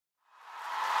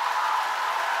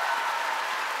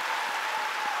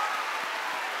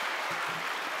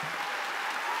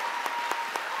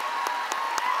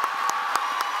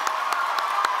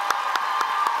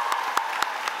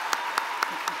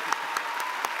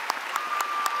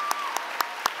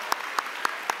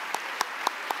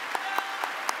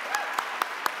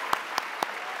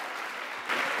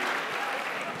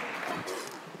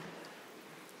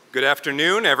Good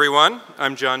afternoon, everyone.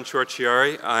 I'm John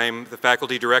Ciorciari. I'm the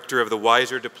faculty director of the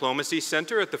Weiser Diplomacy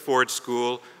Center at the Ford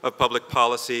School of Public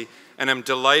Policy, and I'm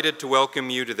delighted to welcome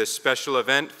you to this special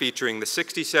event featuring the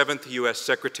 67th U.S.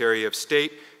 Secretary of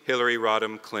State, Hillary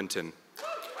Rodham Clinton.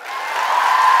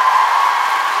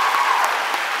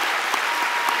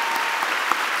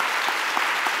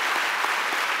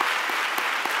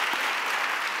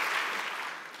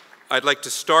 I'd like to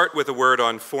start with a word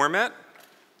on format.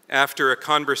 After a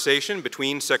conversation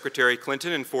between Secretary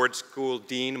Clinton and Ford School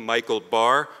Dean Michael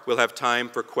Barr, we'll have time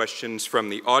for questions from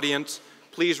the audience.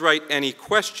 Please write any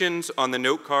questions on the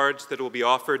note cards that will be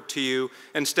offered to you,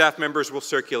 and staff members will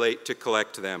circulate to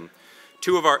collect them.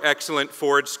 Two of our excellent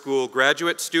Ford School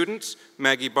graduate students,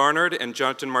 Maggie Barnard and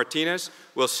Jonathan Martinez,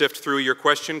 will sift through your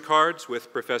question cards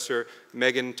with Professor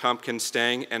Megan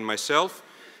Tompkins-Stang and myself,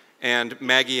 and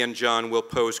Maggie and John will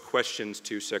pose questions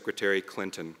to Secretary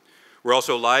Clinton. We're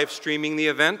also live streaming the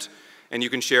event, and you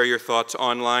can share your thoughts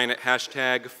online at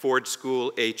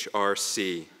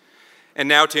 #FordSchoolHRC. And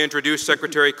now to introduce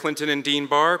Secretary Clinton and Dean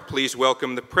Barr, please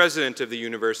welcome the President of the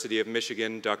University of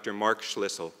Michigan, Dr. Mark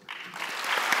Schlissel.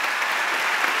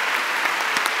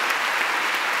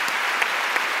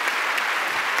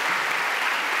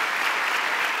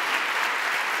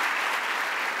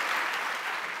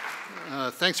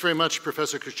 Thanks very much,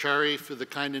 Professor Ciorciari, for the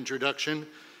kind introduction.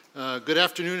 Good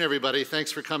afternoon, everybody.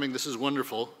 Thanks for coming. This is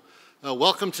wonderful.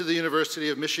 Welcome to the University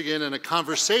of Michigan and a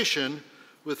conversation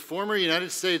with former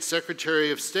United States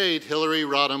Secretary of State Hillary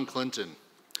Rodham Clinton.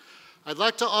 I'd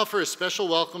like to offer a special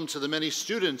welcome to the many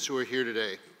students who are here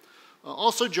today.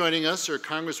 Also joining us are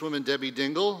Congresswoman Debbie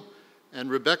Dingell and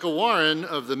Rebecca Warren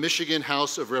of the Michigan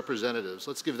House of Representatives.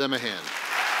 Let's give them a hand.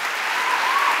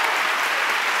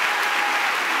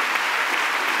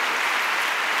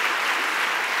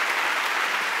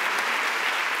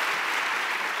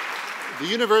 The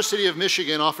University of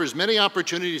Michigan offers many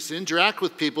opportunities to interact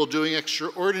with people doing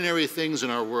extraordinary things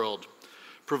in our world.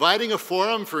 Providing a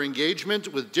forum for engagement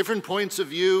with different points of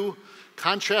view,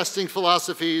 contrasting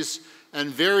philosophies, and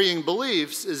varying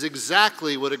beliefs is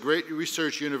exactly what a great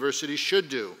research university should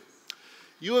do.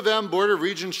 U of M Board of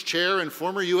Regents Chair and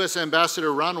former U.S.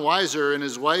 Ambassador Ron Weiser and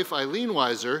his wife Eileen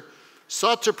Weiser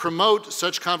sought to promote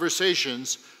such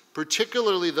conversations,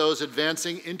 particularly those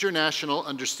advancing international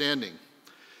understanding.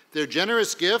 Their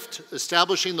generous gift,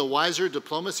 establishing the Weiser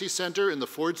Diplomacy Center in the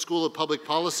Ford School of Public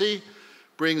Policy,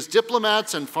 brings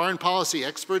diplomats and foreign policy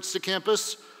experts to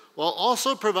campus, while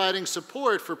also providing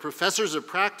support for professors of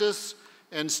practice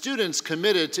and students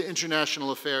committed to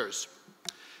international affairs.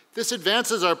 This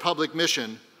advances our public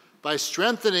mission by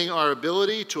strengthening our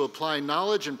ability to apply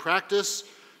knowledge and practice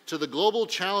to the global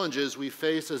challenges we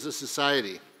face as a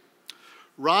society.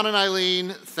 Ron and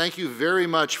Eileen, thank you very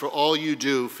much for all you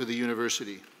do for the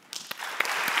university.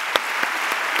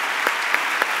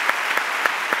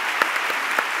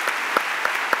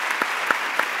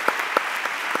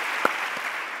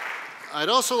 I'd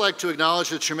also like to acknowledge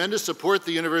the tremendous support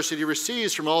the university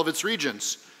receives from all of its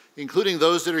regents, including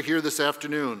those that are here this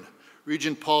afternoon.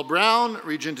 Regent Paul Brown,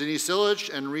 Regent Denise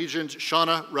Illich, and Regent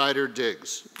Shauna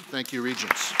Ryder-Diggs. Thank you,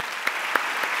 Regents.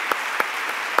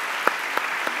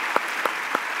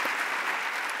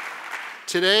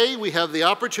 Today, we have the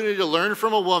opportunity to learn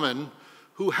from a woman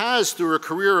who has, through her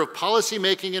career of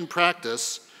policymaking and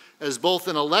practice, as both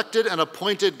an elected and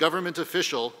appointed government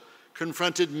official,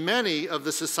 confronted many of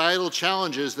the societal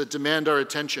challenges that demand our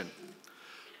attention.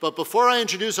 But before I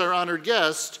introduce our honored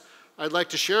guest, I'd like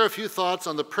to share a few thoughts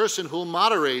on the person who will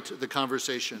moderate the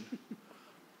conversation.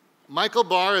 Michael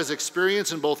Barr has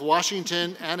experience in both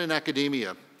Washington and in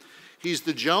academia. He's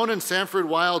the Joan and Sanford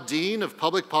Weill Dean of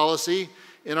Public Policy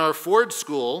in our Ford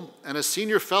School and a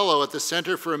senior fellow at the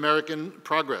Center for American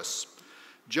Progress.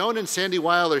 Joan and Sandy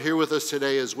Weill are here with us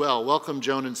today as well. Welcome,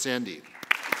 Joan and Sandy.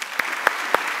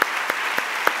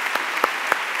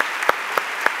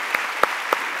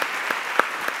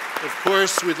 Of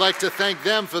course, we'd like to thank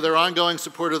them for their ongoing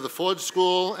support of the Ford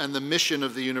School and the mission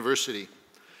of the university.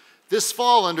 This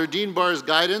fall, under Dean Barr's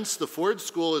guidance, the Ford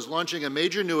School is launching a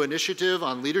major new initiative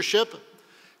on leadership,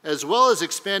 as well as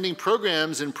expanding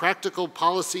programs in practical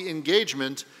policy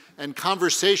engagement and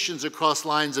conversations across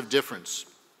lines of difference.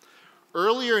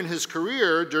 Earlier in his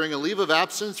career, during a leave of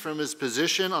absence from his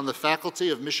position on the faculty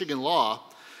of Michigan Law,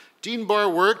 Dean Barr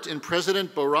worked in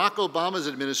President Barack Obama's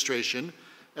administration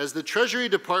as the Treasury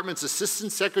Department's Assistant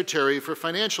Secretary for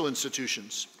Financial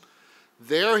Institutions.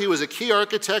 There, he was a key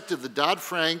architect of the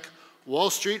Dodd-Frank Wall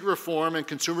Street Reform and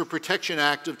Consumer Protection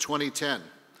Act of 2010.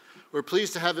 We're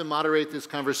pleased to have him moderate this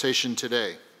conversation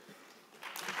today.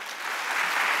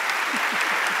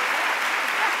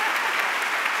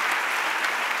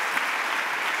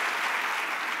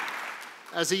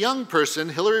 As a young person,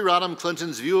 Hillary Rodham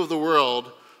Clinton's view of the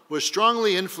world was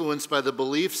strongly influenced by the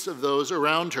beliefs of those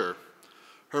around her.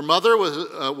 Her mother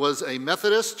was a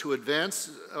Methodist who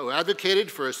advocated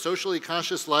for a socially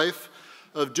conscious life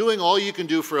of doing all you can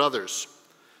do for others.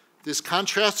 This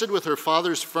contrasted with her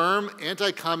father's firm,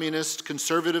 anti-communist,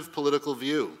 conservative political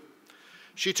view.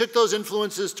 She took those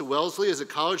influences to Wellesley as a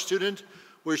college student,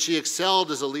 where she excelled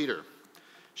as a leader.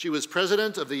 She was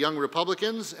president of the Young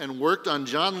Republicans and worked on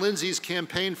John Lindsay's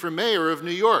campaign for mayor of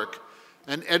New York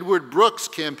and Edward Brooks'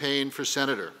 campaign for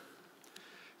senator.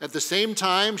 At the same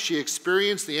time, she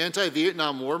experienced the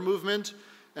anti-Vietnam War movement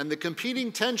and the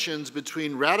competing tensions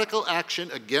between radical action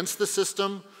against the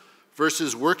system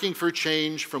versus working for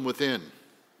change from within.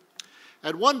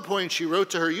 At one point, she wrote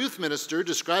to her youth minister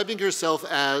describing herself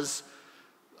as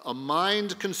a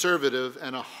mind conservative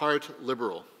and a heart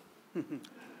liberal.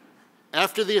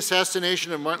 After the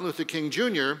assassination of Martin Luther King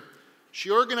Jr., she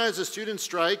organized a student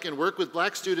strike and worked with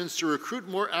black students to recruit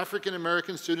more African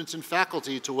American students and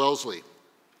faculty to Wellesley.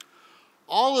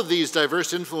 All of these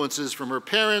diverse influences, from her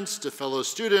parents to fellow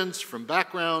students, from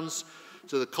backgrounds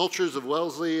to the cultures of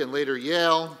Wellesley and later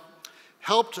Yale,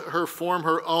 helped her form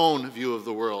her own view of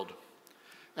the world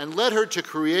and led her to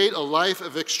create a life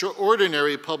of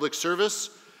extraordinary public service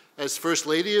as First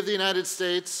Lady of the United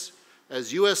States,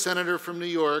 as U.S. Senator from New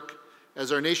York,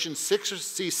 as our nation's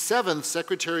 67th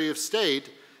Secretary of State,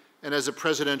 and as a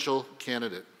presidential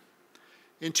candidate.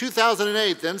 In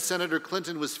 2008, then Senator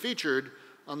Clinton was featured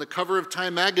on the cover of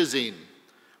Time magazine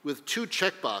with 2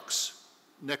 checkboxes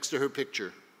next to her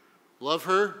picture: love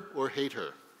her or hate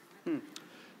her.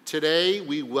 Today,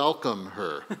 we welcome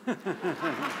her.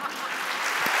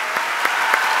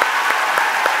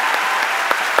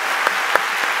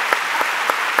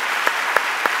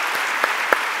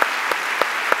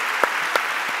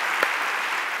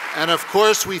 And of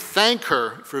course, we thank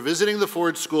her for visiting the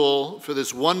Ford School for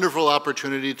this wonderful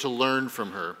opportunity to learn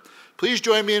from her. Please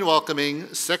join me in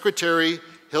welcoming Secretary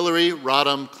Hillary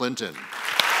Rodham Clinton.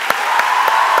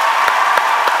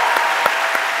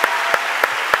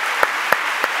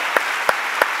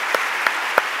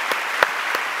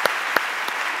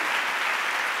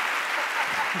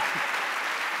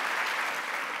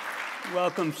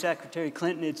 Welcome, Secretary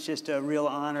Clinton. It's just a real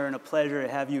honor and a pleasure to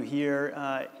have you here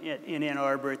in Ann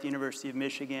Arbor at the University of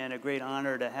Michigan. A great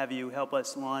honor to have you help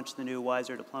us launch the new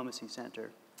Weiser Diplomacy Center.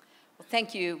 Well,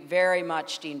 thank you very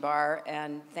much, Dean Barr,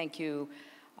 and thank you,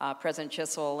 President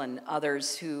Chisel and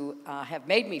others who have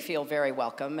made me feel very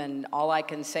welcome, and all I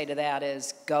can say to that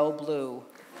is, go blue.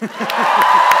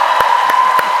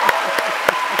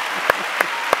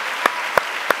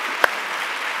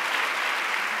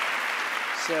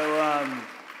 So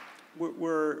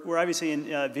we're obviously in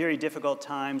very difficult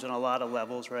times on a lot of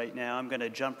levels right now. I'm going to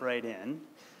jump right in.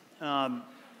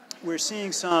 We're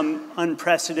seeing some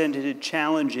unprecedented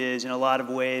challenges in a lot of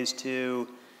ways to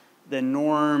the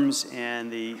norms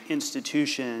and the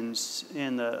institutions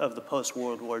of the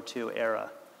post-World War II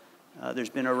era.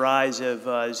 There's been a rise of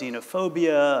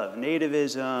xenophobia, of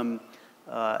nativism,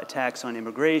 attacks on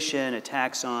immigration,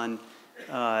 attacks on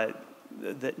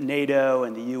the NATO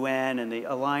and the UN and the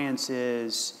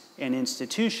alliances and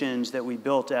institutions that we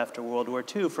built after World War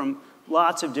II from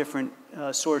lots of different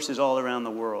sources all around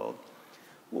the world.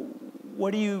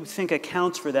 What do you think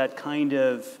accounts for that kind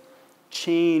of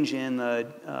change in the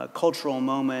cultural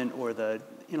moment or the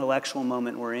intellectual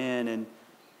moment we're in? And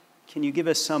can you give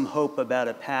us some hope about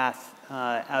a path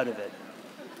out of it?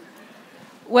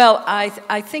 Well,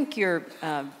 I think your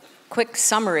quick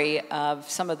summary of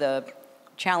some of the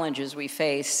challenges we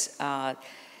face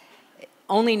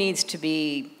only needs to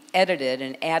be edited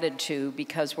and added to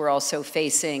because we're also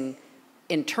facing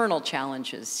internal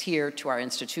challenges here to our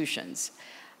institutions.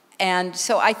 And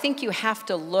so I think you have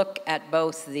to look at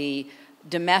both the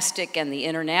domestic and the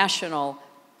international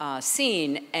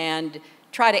scene and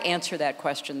try to answer that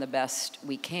question the best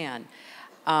we can.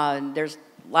 There's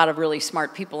a lot of really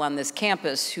smart people on this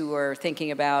campus who are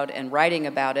thinking about and writing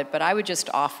about it, but I would just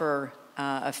offer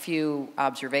a few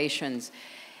observations.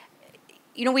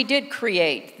 You know, we did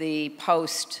create the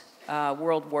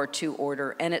post-World War II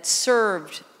order, and it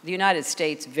served the United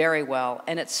States very well,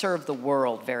 and it served the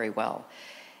world very well.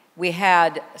 We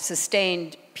had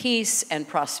sustained peace and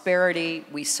prosperity.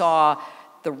 We saw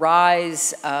the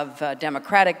rise of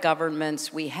democratic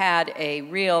governments. We had a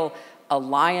real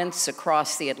alliance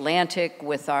across the Atlantic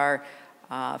with our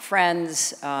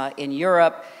friends in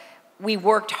Europe. We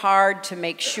worked hard to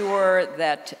make sure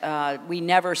that we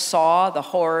never saw the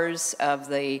horrors of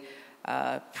the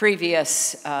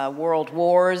previous world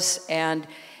wars. And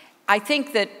I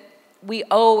think that we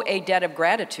owe a debt of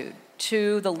gratitude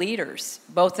to the leaders,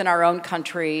 both in our own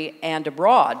country and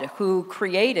abroad, who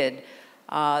created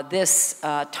this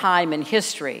time in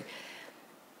history.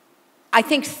 I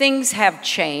think things have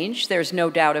changed, there's no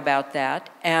doubt about that,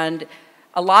 and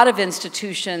a lot of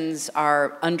institutions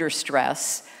are under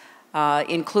stress,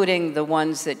 including the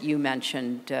ones that you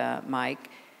mentioned, Mike.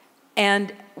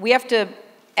 And we have to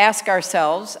ask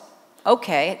ourselves,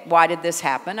 okay, why did this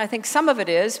happen? I think some of it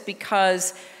is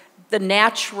because the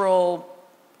natural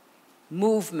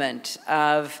movement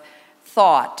of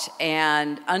thought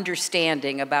and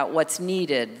understanding about what's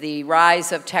needed, the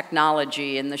rise of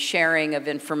technology and the sharing of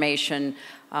information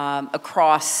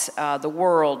across the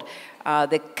world,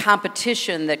 the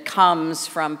competition that comes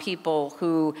from people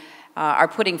who are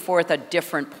putting forth a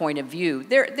different point of view.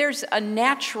 There's a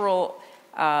natural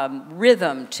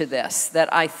rhythm to this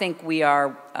that I think we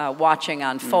are watching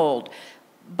unfold.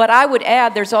 But I would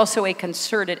add there's also a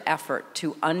concerted effort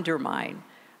to undermine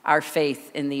our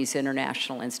faith in these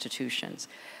international institutions.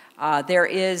 There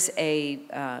is a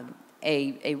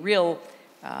real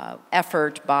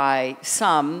effort by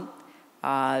some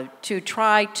to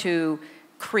try to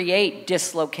create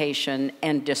dislocation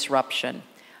and disruption.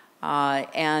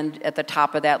 And at the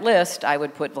top of that list, I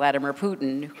would put Vladimir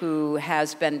Putin, who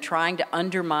has been trying to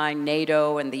undermine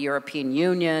NATO and the European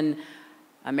Union,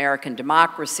 American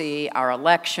democracy, our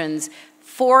elections,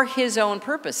 for his own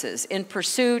purposes, in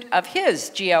pursuit of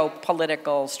his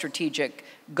geopolitical strategic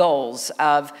goals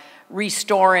of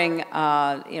restoring,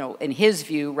 in his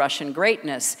view, Russian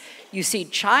greatness. You see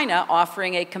China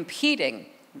offering a competing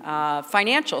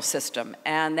financial system,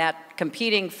 and that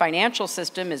competing financial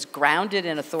system is grounded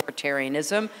in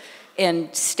authoritarianism,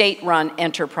 in state-run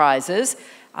enterprises,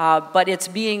 but it's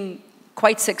being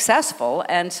quite successful,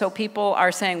 and so people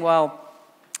are saying, well,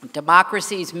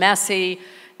 democracy's messy,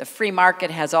 the free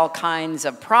market has all kinds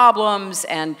of problems,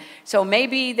 and so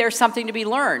maybe there's something to be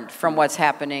learned from what's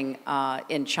happening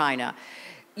in China.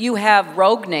 You have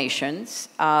rogue nations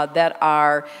that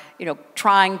are,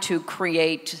 trying to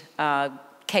create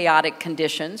chaotic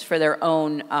conditions for their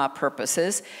own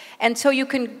purposes. And so you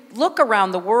can look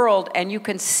around the world and you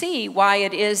can see why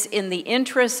it is in the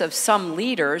interests of some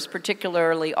leaders,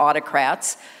 particularly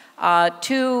autocrats,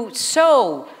 to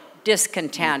sow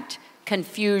discontent,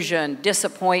 confusion,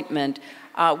 disappointment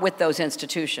with those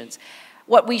institutions.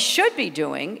 What we should be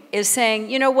doing is saying,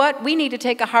 you know what, we need to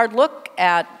take a hard look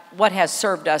at what has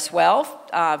served us well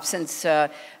since the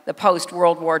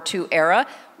post-World War II era,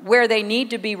 where they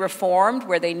need to be reformed,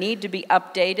 where they need to be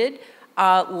updated.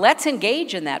 Let's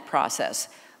engage in that process.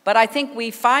 But I think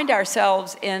we find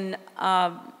ourselves in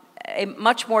a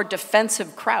much more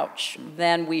defensive crouch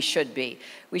than we should be.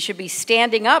 We should be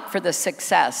standing up for the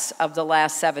success of the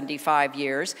last 75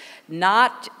 years,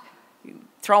 not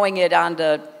throwing it on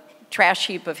the trash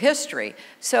heap of history.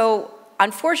 So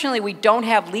unfortunately, we don't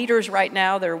have leaders right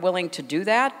now that are willing to do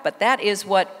that, but that is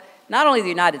what not only the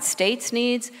United States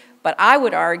needs, but I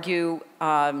would argue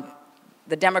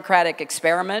the democratic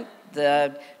experiment,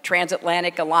 the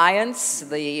transatlantic alliance,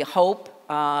 the hope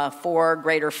for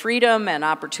greater freedom and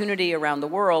opportunity around the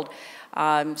world.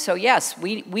 So yes,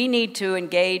 we need to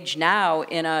engage now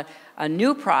in a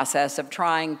new process of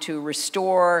trying to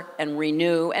restore and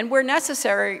renew, and where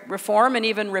necessary, reform and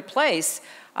even replace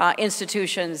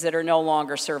institutions that are no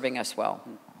longer serving us well.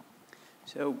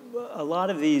 So a lot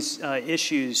of these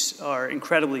issues are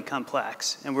incredibly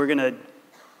complex, and we're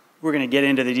gonna get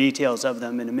into the details of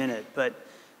them in a minute. But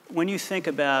when you think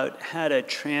about how to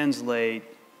translate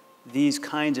these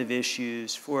kinds of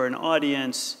issues for an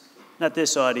audience, not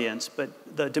this audience, but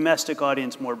the domestic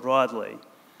audience more broadly,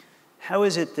 how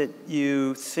is it that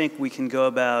you think we can go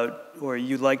about, or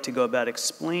you'd like to go about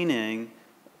explaining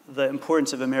the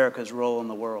importance of America's role in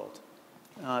the world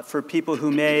for people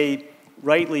who may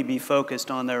rightly be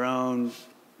focused on their own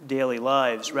daily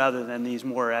lives rather than these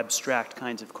more abstract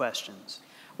kinds of questions?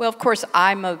 Well, of course,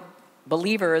 I'm a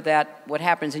believer that what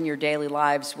happens in your daily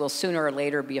lives will sooner or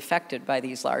later be affected by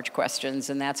these large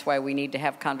questions, and that's why we need to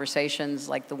have conversations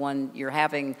like the one you're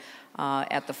having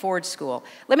at the Ford School.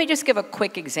 Let me just give a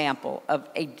quick example of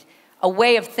a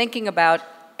way of thinking about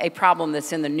a problem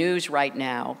that's in the news right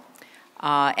now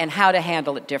and how to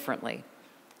handle it differently.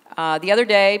 The other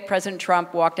day, President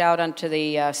Trump walked out onto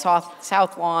the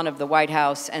south lawn of the White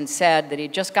House and said that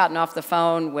he'd just gotten off the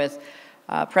phone with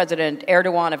President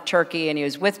Erdogan of Turkey, and he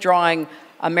was withdrawing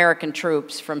American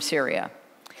troops from Syria.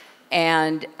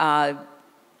 And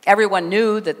everyone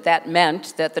knew that that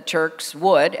meant that the Turks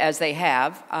would, as they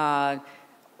have,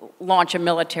 launch a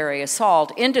military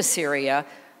assault into Syria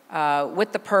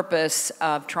with the purpose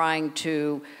of trying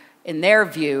to, in their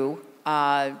view,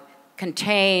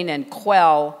 contain and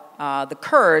quell the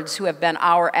Kurds, who have been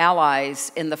our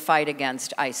allies in the fight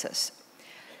against ISIS.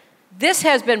 This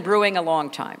has been brewing a long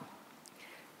time.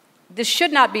 This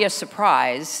should not be a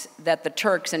surprise that the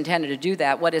Turks intended to do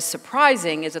that. What is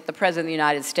surprising is that the President of the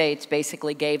United States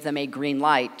basically gave them a green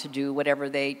light to do whatever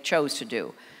they chose to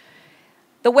do.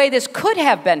 The way this could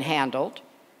have been handled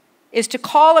is to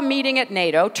call a meeting at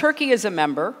NATO, Turkey is a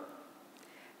member,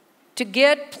 to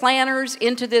get planners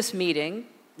into this meeting,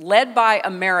 led by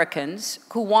Americans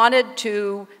who wanted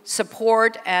to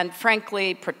support and,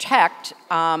 frankly, protect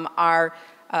our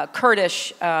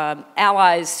Kurdish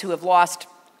allies who have lost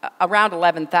around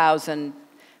 11,000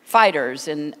 fighters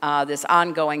in this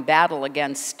ongoing battle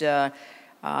against the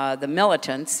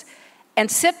militants, and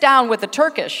sit down with the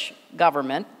Turkish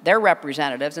government, their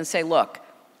representatives, and say, look,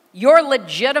 your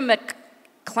legitimate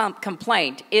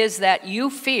complaint is that you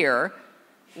fear,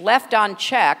 left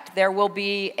unchecked, there will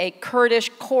be a Kurdish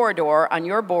corridor on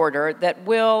your border that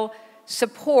will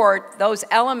support those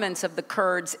elements of the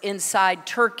Kurds inside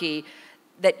Turkey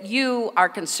that you are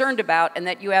concerned about and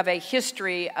that you have a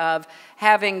history of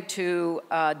having to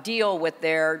deal with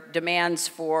their demands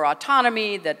for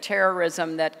autonomy, the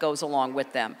terrorism that goes along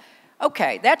with them.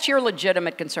 Okay, that's your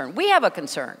legitimate concern. We have a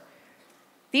concern.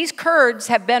 These Kurds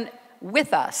have been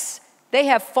with us. They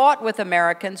have fought with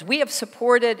Americans. We have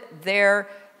supported their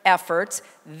efforts.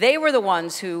 They were the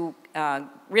ones who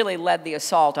really led the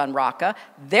assault on Raqqa.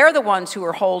 They're the ones who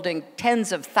are holding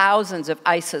tens of thousands of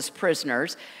ISIS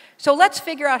prisoners. So let's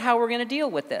figure out how we're going to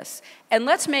deal with this. And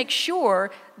let's make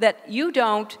sure that you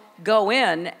don't go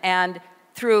in and,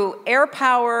 through air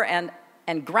power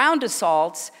and ground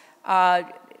assaults,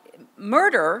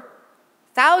 murder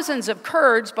thousands of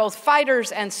Kurds, both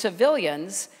fighters and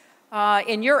civilians,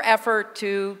 in your effort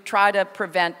to try to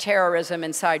prevent terrorism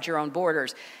inside your own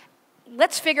borders.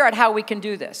 Let's figure out how we can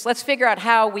do this. Let's figure out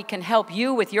how we can help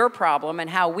you with your problem and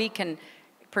how we can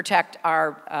protect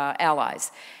our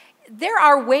allies. There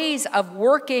are ways of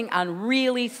working on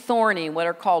really thorny, what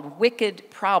are called wicked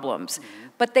problems,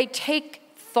 but they take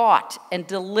thought and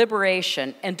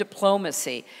deliberation and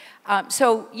diplomacy.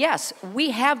 So yes,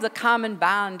 we have the common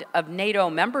bond of NATO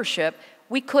membership.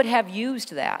 We could have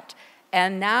used that.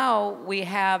 And now we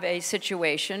have a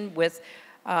situation with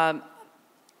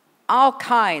all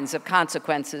kinds of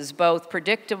consequences, both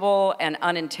predictable and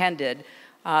unintended,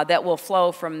 that will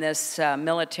flow from this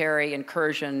military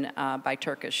incursion by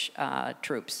Turkish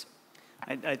troops.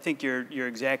 I think you're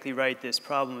exactly right. This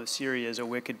problem of Syria is a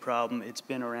wicked problem. It's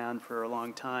been around for a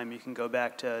long time. You can go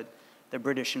back to the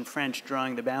British and French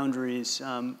drawing the boundaries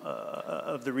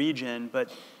of the region, but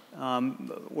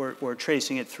we're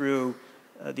tracing it through.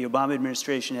 The Obama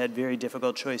administration had very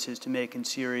difficult choices to make in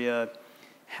Syria.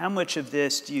 How much of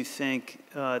this do you think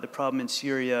the problem in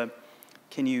Syria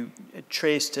can you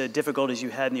trace to difficulties you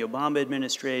had in the Obama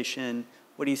administration?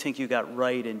 What do you think you got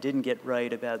right and didn't get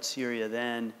right about Syria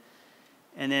then?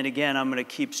 And then again, I'm going to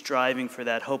keep striving for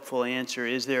that hopeful answer.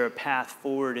 Is there a path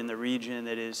forward in the region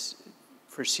that is,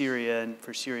 for Syria and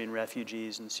for Syrian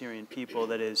refugees and Syrian people,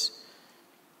 that is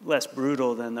less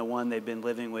brutal than the one they've been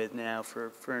living with now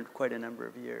for quite a number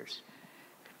of years?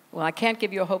 Well, I can't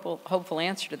give you a hopeful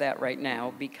answer to that right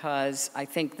now, because I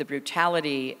think the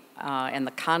brutality and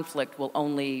the conflict will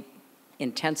only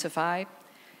intensify,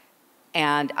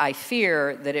 and I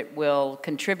fear that it will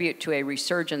contribute to a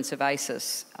resurgence of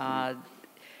ISIS.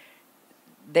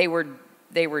 They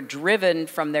were driven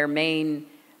from their main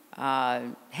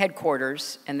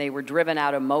headquarters, and they were driven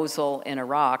out of Mosul in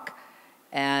Iraq,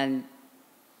 and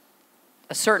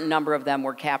a certain number of them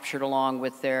were captured along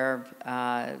with their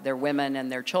women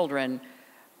and their children,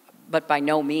 but by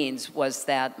no means was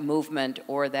that movement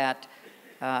or that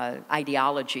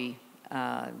ideology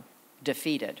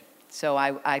defeated. So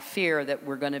I fear that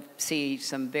we're going to see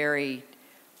some very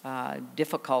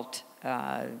difficult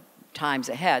times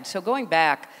ahead. So going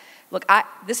back, look,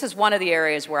 this is one of the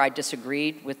areas where I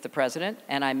disagreed with the president,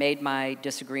 and I made my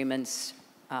disagreements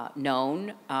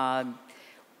known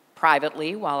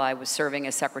privately while I was serving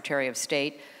as Secretary of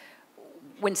State.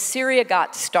 When Syria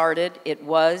got started, it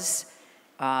was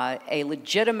a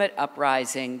legitimate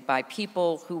uprising by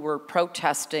people who were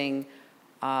protesting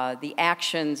the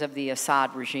actions of the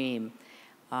Assad regime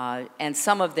and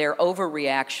some of their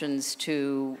overreactions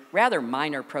to rather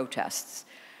minor protests.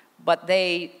 But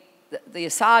the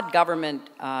Assad government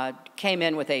came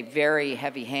in with a very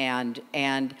heavy hand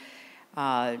and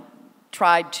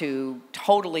tried to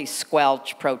totally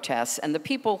squelch protests. And the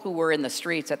people who were in the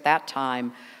streets at that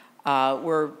time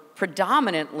were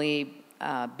predominantly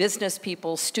business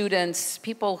people, students,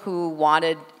 people who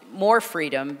wanted more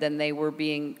freedom than they were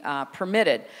being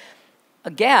permitted.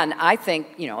 Again, I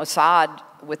think, Assad,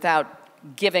 without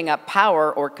giving up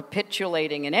power or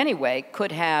capitulating in any way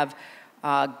could have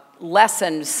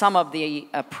lessened some of the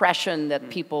oppression that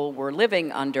people were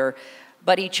living under.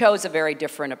 But he chose a very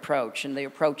different approach, and the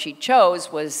approach he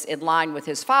chose was in line with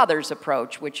his father's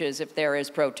approach, which is if there is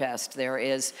protest, there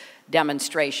is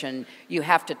demonstration, you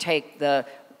have to take the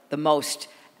most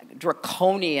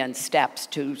draconian steps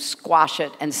to squash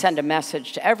it and send a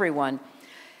message to everyone.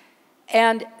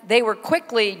 And they were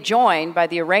quickly joined by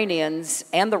the Iranians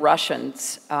and the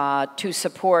Russians to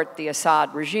support the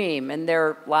Assad regime, and there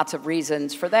are lots of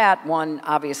reasons for that. One,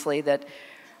 obviously, that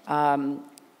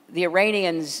the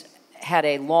Iranians had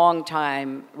a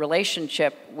long-time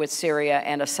relationship with Syria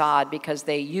and Assad because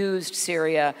they used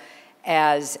Syria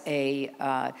as a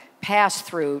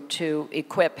pass-through to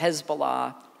equip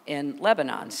Hezbollah in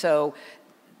Lebanon. So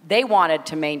they wanted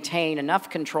to maintain enough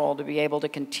control to be able to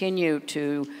continue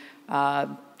to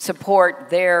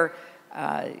support their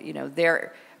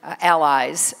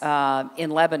allies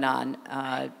in Lebanon,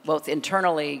 both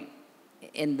internally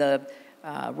in the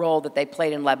role that they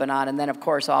played in Lebanon, and then, of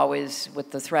course, always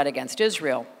with the threat against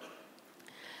Israel.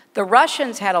 The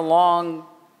Russians had a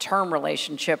long-term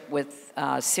relationship with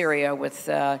Syria, with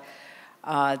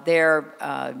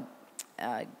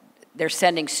they're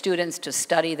sending students to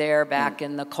study there back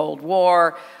in the Cold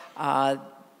War.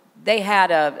 They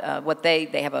had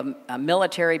a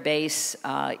military base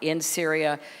in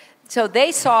Syria. So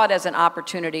they saw it as an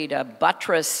opportunity to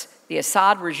buttress the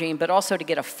Assad regime, but also to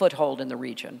get a foothold in the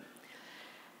region.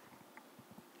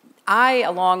 I,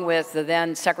 along with the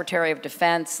then Secretary of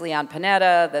Defense, Leon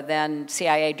Panetta, the then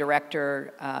CIA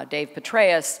Director, Dave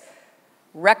Petraeus,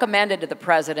 recommended to the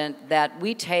president that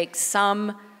we take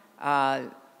some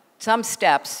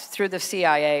steps through the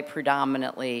CIA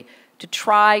predominantly to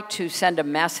try to send a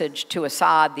message to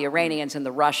Assad, the Iranians, and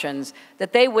the Russians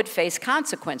that they would face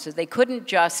consequences. They couldn't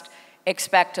just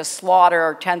expect to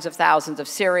slaughter tens of thousands of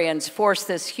Syrians, force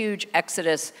this huge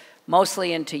exodus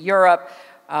mostly into Europe,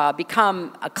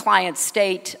 become a client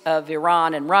state of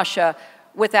Iran and Russia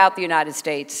without the United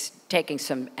States taking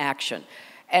some action.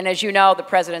 And as you know, the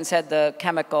president said the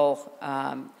chemical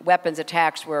weapons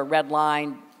attacks were a red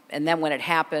line, and then when it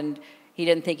happened, he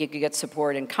didn't think he could get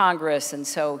support in Congress, and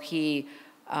so he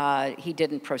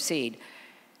didn't proceed.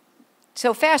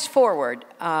 So fast forward,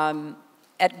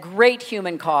 at great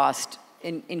human cost,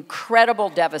 incredible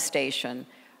devastation,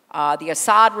 the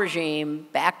Assad regime,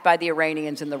 backed by the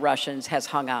Iranians and the Russians, has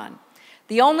hung on.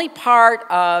 The only part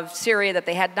of Syria that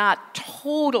they had not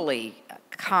totally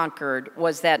conquered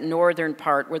was that northern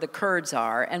part where the Kurds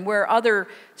are and where other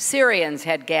Syrians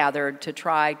had gathered to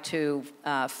try to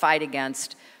fight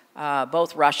against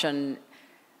both Russian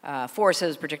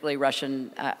forces, particularly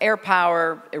Russian air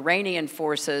power, Iranian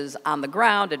forces on the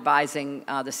ground advising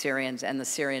the Syrians and the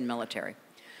Syrian military.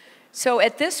 So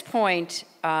at this point,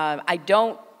 I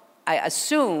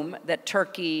assume that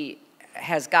Turkey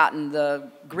has gotten the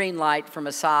green light from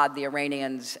Assad, the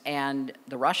Iranians, and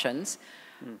the Russians.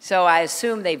 So I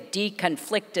assume they've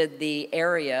deconflicted the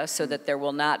area so that there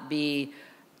will not be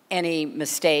any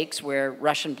mistakes where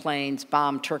Russian planes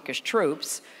bomb Turkish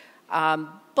troops.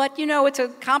 But, you know, it's a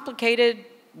complicated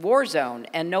war zone,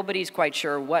 and nobody's quite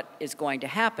sure what is going to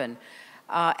happen.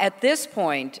 At this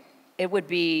point, it would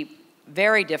be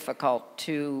very difficult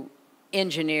to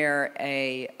engineer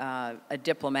a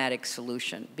diplomatic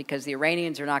solution because the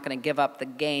Iranians are not going to give up the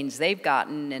gains they've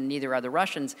gotten, and neither are the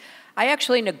Russians. I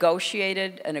actually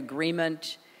negotiated an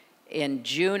agreement in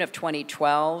June of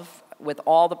 2012 with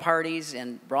all the parties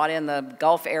and brought in the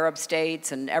Gulf Arab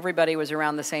states, and everybody was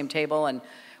around the same table, and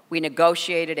we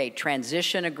negotiated a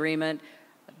transition agreement.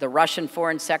 The Russian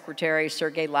Foreign Secretary,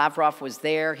 Sergei Lavrov, was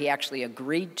there. He actually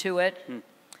agreed to it.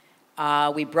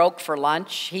 We broke for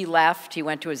lunch. He left. He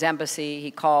went to his embassy.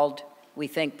 He called, we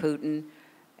think, Putin,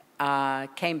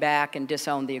 came back and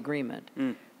disowned the agreement.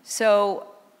 So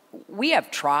we have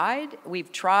tried.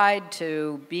 We've tried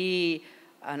to be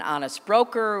an honest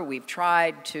broker. We've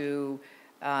tried to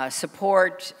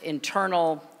support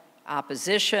internal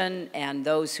opposition and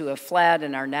those who have fled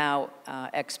and are now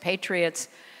expatriates.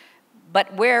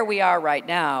 But where we are right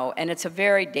now, and it's a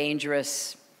very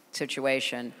dangerous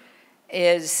situation,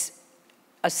 is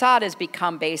Assad has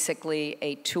become basically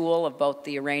a tool of both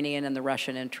the Iranian and the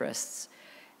Russian interests.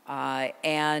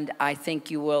 And I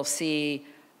think you will see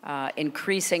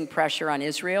increasing pressure on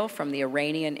Israel from the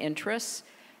Iranian interests,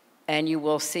 and you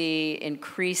will see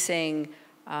increasing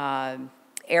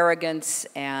arrogance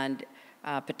and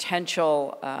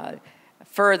potential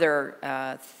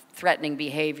further threatening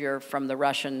behavior from the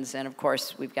Russians, and of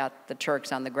course we've got the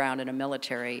Turks on the ground in a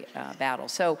military battle.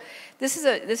 So this is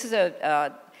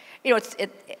a you know,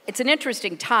 it's an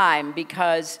interesting time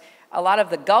because a lot of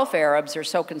the Gulf Arabs are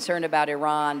so concerned about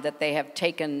Iran that they have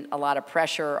taken a lot of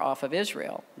pressure off of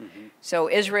Israel. So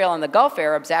Israel and the Gulf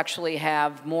Arabs actually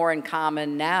have more in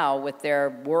common now with their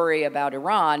worry about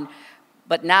Iran.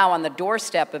 But now on the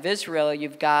doorstep of Israel,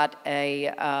 you've got a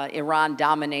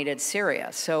Iran-dominated Syria.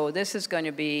 So this is going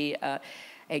to be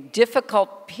a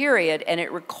difficult period, and it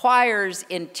requires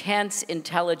intense,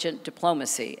 intelligent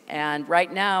diplomacy. And right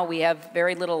now, we have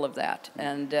very little of that,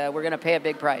 and we're going to pay a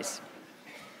big price.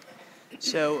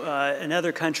 So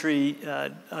another country,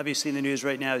 obviously in the news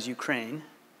right now, is Ukraine.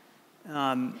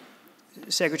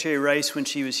 Secretary Rice, when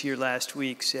she was here last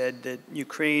week, said that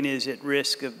Ukraine is at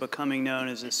risk of becoming known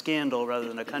as a scandal rather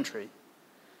than a country.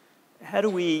 How do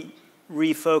we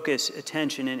refocus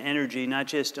attention and energy, not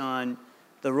just on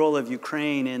the role of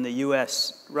Ukraine in the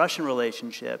U.S.-Russian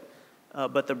relationship,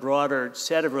 but the broader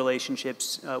set of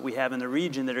relationships we have in the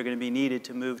region that are going to be needed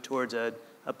to move towards a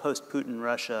post-Putin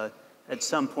Russia at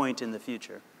some point in the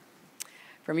future?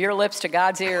 From your lips to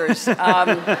God's ears. You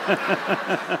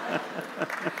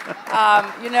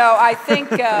know, I think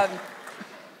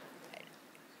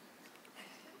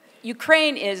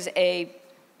Ukraine is a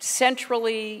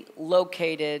centrally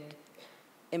located,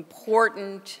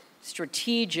 important,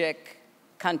 strategic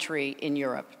country in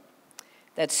Europe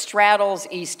that straddles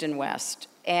east and west.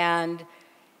 And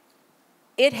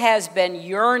it has been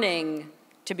yearning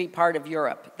to be part of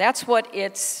Europe. That's what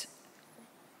its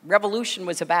revolution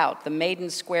was about, the Maiden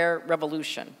Square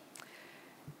Revolution.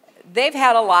 They've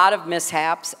had a lot of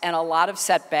mishaps and a lot of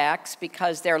setbacks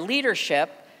because their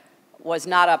leadership was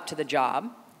not up to the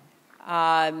job.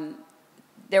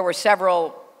 There were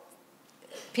several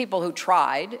people who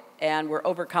tried and were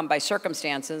overcome by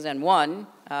circumstances, and one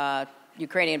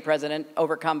Ukrainian president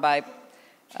overcome by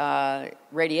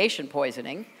radiation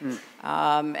poisoning,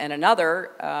 and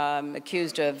another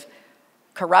accused of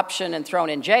corruption and thrown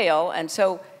in jail. And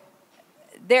so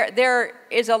there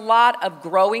is a lot of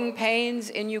growing pains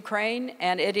in Ukraine,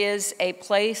 and it is a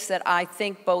place that I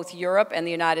think both Europe and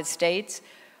the United States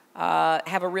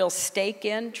have a real stake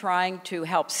in, trying to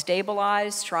help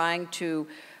stabilize, trying to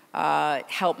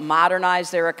help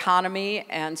modernize their economy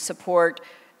and support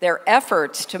their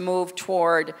efforts to move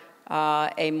toward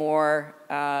a more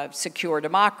secure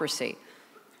democracy.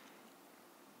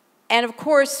 And of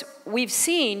course, we've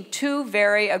seen two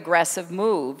very aggressive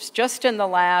moves just in the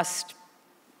last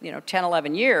 10,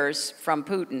 11 years from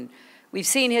Putin. We've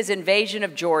seen his invasion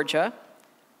of Georgia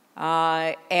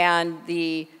and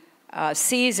the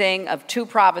seizing of two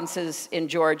provinces in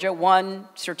Georgia, one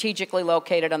strategically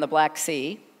located on the Black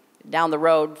Sea, down the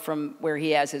road from where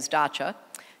he has his dacha,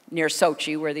 near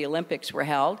Sochi, where the Olympics were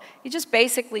held. He just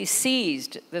basically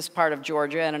seized this part of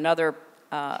Georgia and another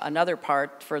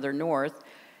part further north.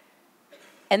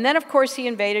 And then, of course, he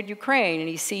invaded Ukraine, and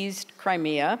he seized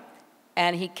Crimea,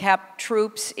 and he kept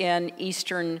troops in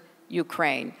eastern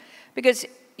Ukraine. Because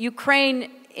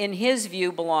Ukraine, in his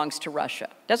view, belongs to Russia.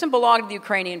 It doesn't belong to the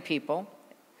Ukrainian people.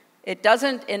 It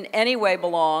doesn't in any way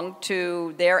belong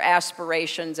to their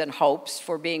aspirations and hopes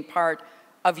for being part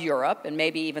of Europe, and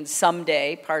maybe even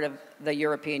someday part of the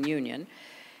European Union.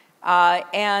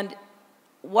 And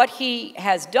what he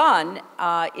has done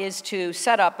is to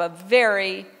set up a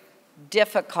very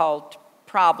difficult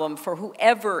problem for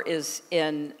whoever is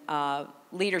in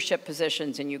leadership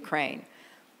positions in Ukraine.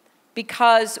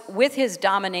 Because with his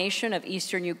domination of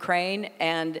eastern Ukraine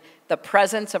and the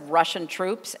presence of Russian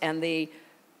troops and the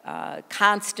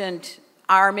constant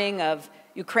arming of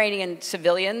Ukrainian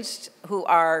civilians who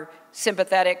are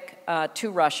sympathetic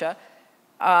to Russia,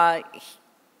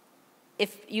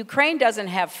 if Ukraine doesn't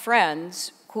have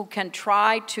friends who can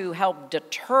try to help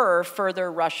deter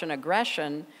further Russian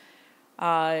aggression,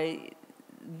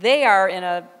 they are in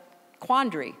a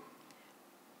quandary.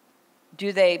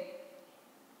 Do they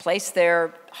place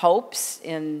their hopes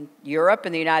in Europe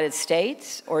and the United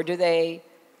States, or do they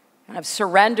kind of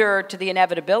surrender to the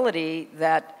inevitability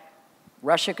that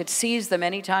Russia could seize them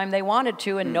anytime they wanted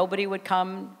to and nobody would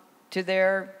come to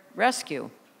their rescue?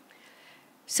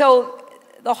 So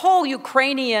the whole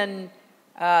Ukrainian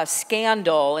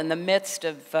scandal in the midst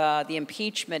of the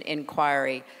impeachment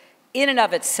inquiry in and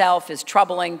of itself is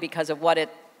troubling because of what it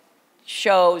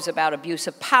shows about abuse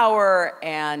of power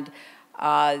and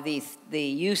the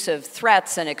use of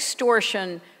threats and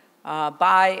extortion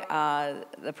by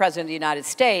the President of the United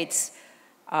States,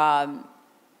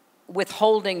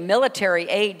 withholding military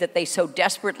aid that they so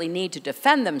desperately need to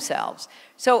defend themselves.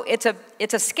 So it's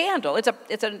a scandal.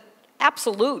 It's an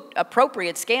absolute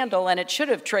appropriate scandal, and it should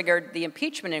have triggered the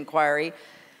impeachment inquiry.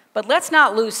 But let's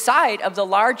not lose sight of the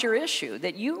larger issue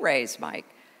that you raised, Mike.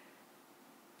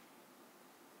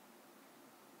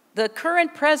 the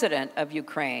current president of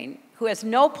Ukraine, who has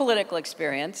no political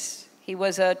experience, he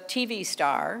was a TV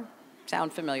star,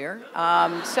 sound familiar?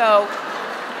 So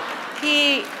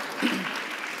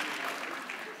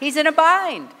he's in a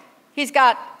bind. He's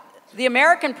got the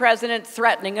American president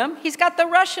threatening him. He's got the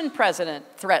Russian president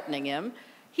threatening him.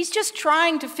 He's just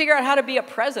trying to figure out how to be a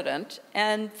president.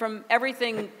 And from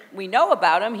everything we know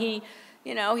about him, he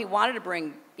wanted to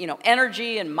bring,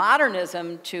 energy and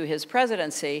modernism to his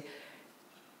presidency.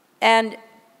 And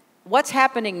what's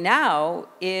happening now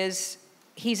is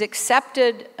he's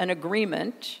accepted an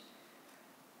agreement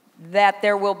that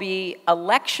there will be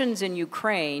elections in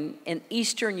Ukraine, in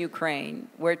eastern Ukraine,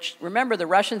 which, remember, the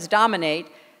Russians dominate,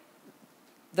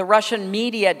 the Russian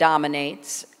media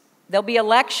dominates. There'll be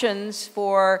elections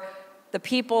for the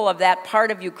people of that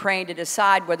part of Ukraine to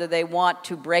decide whether they want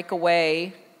to break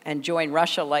away and join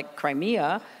Russia like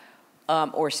Crimea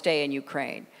or stay in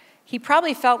Ukraine. He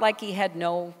probably felt like he had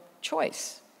no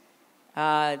choice.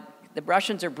 The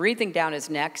Russians are breathing down his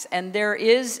necks, and there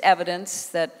is evidence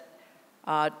that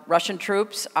Russian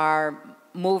troops are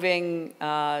moving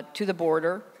to the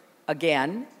border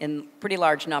again in pretty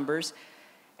large numbers.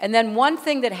 And then one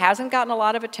thing that hasn't gotten a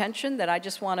lot of attention that I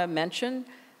just want to mention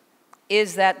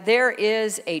is that there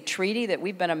is a treaty that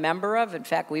we've been a member of, in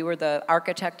fact, we were the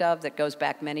architect of, that goes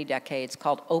back many decades,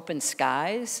 called Open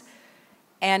Skies,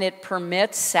 and it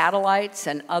permits satellites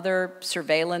and other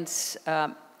surveillance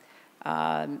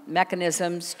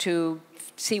mechanisms to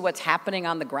see what's happening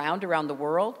on the ground around the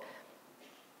world.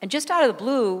 And just out of the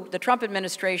blue, the Trump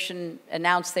administration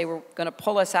announced they were going to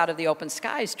pull us out of the Open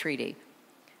Skies Treaty.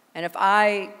 And if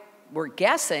I were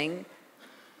guessing,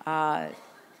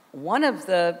 one of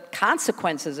the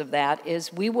consequences of that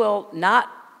is we will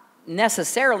not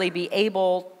necessarily be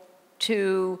able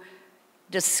to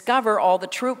discover all the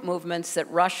troop movements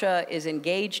that Russia is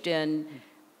engaged in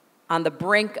on the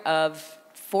brink of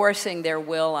forcing their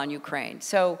will on Ukraine.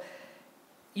 So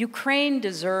Ukraine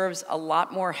deserves a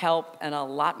lot more help and a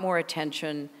lot more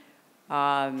attention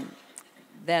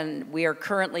than we are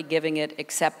currently giving it,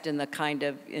 except in the kind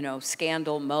of,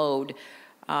 scandal mode.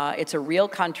 It's a real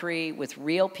country with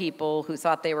real people who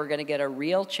thought they were going to get a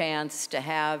real chance to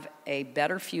have a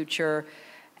better future,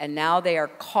 and now they are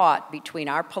caught between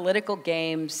our political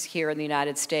games here in the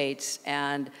United States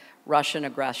and Russian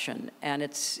aggression, and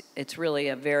it's really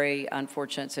a very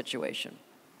unfortunate situation.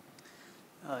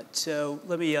 So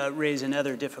let me raise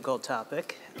another difficult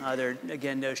topic. There are,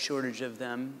 again, no shortage of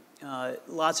them.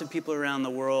 Lots of people around the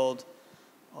world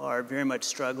are very much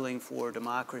struggling for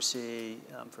democracy,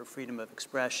 for freedom of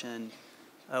expression.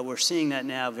 We're seeing that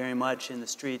now very much in the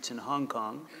streets in Hong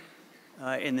Kong,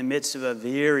 in the midst of a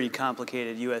very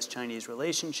complicated U.S.-Chinese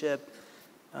relationship.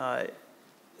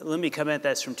 Let me come at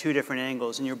this from two different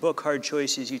angles. In your book, Hard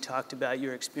Choices, you talked about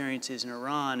your experiences in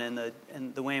Iran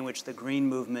and the way in which the Green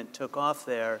Movement took off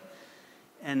there,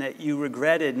 and that you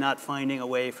regretted not finding a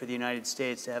way for the United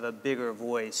States to have a bigger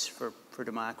voice for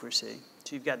democracy.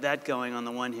 So you've got that going on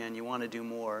the one hand, you want to do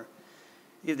more.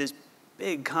 You have this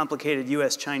big, complicated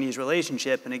U.S.-Chinese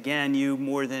relationship, and again, you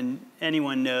more than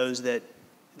anyone knows that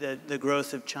the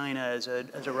growth of China as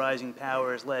a rising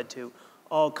power has led to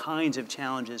all kinds of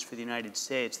challenges for the United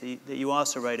States that you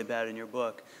also write about in your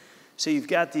book. So you've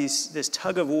got this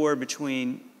tug of war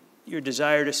between your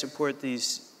desire to support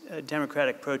these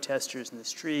democratic protesters in the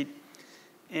street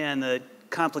and the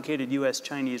complicated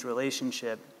U.S.-Chinese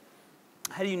relationship.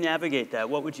 How do you navigate that?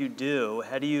 What would you do?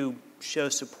 How do you show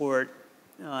support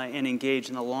and engage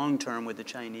in the long term with the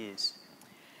Chinese?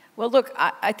 Well, look,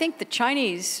 I think the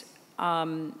Chinese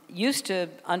used to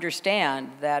understand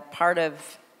that part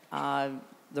of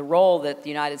the role that the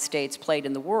United States played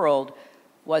in the world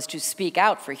was to speak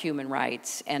out for human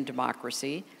rights and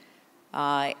democracy,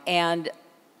 and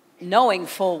knowing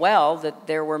full well that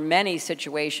there were many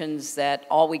situations that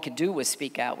all we could do was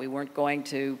speak out. We weren't going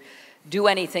to do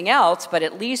anything else, but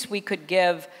at least we could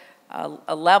give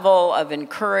a level of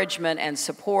encouragement and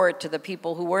support to the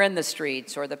people who were in the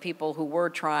streets or the people who were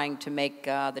trying to make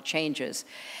the changes.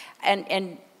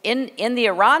 And in the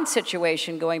Iran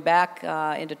situation, going back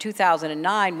into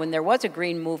 2009, when there was a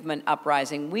Green Movement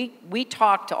uprising, we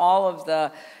talked to all of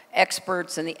the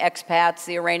experts and the expats,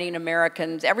 the Iranian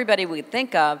Americans, everybody we could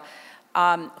think of,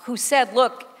 who said,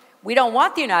 look, we don't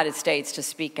want the United States to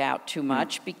speak out too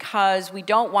much because we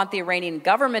don't want the Iranian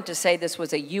government to say this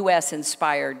was a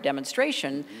U.S.-inspired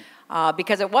demonstration,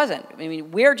 because it wasn't. I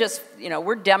mean, we're just,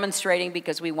 we're demonstrating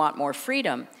because we want more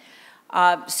freedom.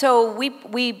 So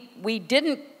we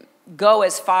didn't go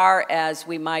as far as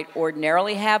we might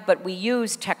ordinarily have, but we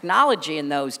used technology in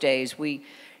those days. We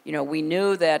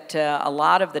knew that a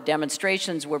lot of the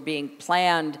demonstrations were being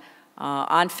planned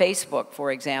on Facebook,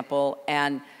 for example,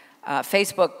 and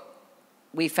Facebook,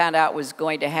 we found out, was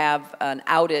going to have an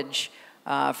outage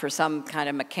for some kind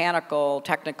of mechanical,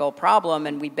 technical problem,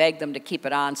 and we begged them to keep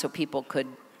it on so people could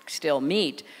still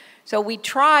meet. So we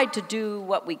tried to do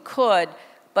what we could,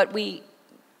 but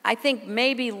I think,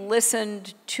 maybe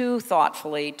listened too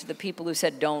thoughtfully to the people who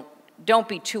said, don't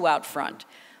be too out front.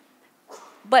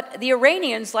 But the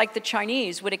Iranians, like the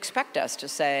Chinese, would expect us to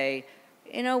say,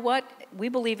 you know what, we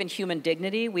believe in human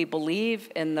dignity, we believe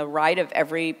in the right of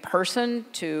every person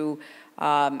to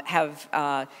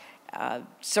have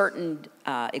certain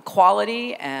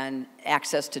equality and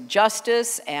access to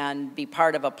justice and be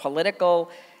part of a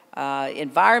political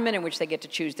environment in which they get to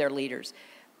choose their leaders.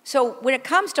 So when it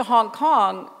comes to Hong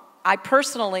Kong, I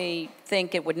personally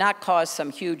think it would not cause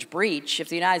some huge breach if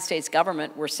the United States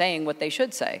government were saying what they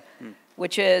should say,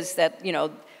 which is that, you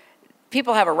know,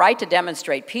 people have a right to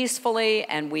demonstrate peacefully,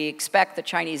 and we expect the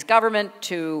Chinese government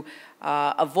to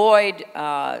avoid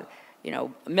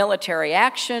military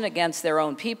action against their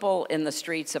own people in the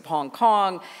streets of Hong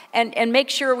Kong, and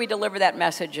make sure we deliver that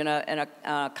message in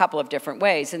a couple of different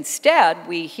ways. Instead,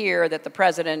 we hear that the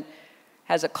president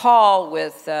has a call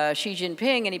with Xi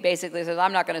Jinping, and he basically says,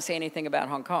 I'm not going to say anything about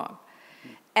Hong Kong.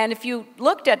 And if you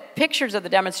looked at pictures of the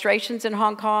demonstrations in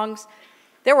Hong Kong,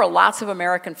 there were lots of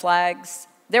American flags.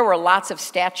 There were lots of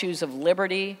statues of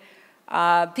liberty.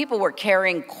 People were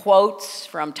carrying quotes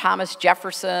from Thomas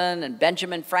Jefferson and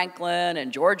Benjamin Franklin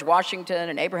and George Washington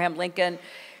and Abraham Lincoln.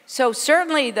 So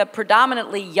certainly the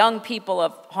predominantly young people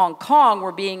of Hong Kong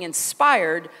were being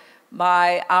inspired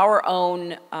by our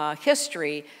own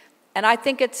history. And I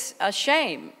think it's a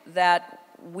shame that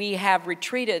we have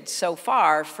retreated so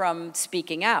far from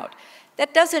speaking out.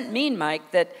 That doesn't mean,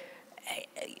 Mike, that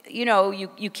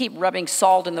you keep rubbing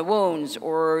salt in the wounds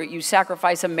or you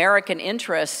sacrifice American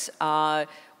interests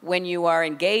when you are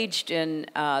engaged in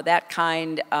that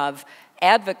kind of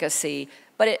advocacy.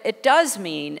 But it does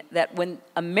mean that when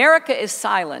America is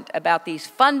silent about these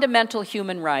fundamental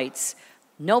human rights,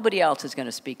 nobody else is going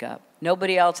to speak up.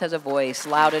 Nobody else has a voice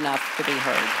loud enough to be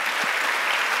heard.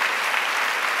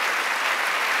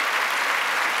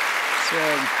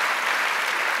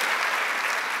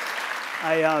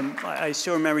 I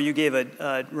still remember you gave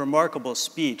a remarkable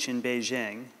speech in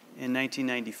Beijing in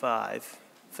 1995,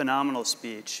 phenomenal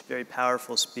speech, very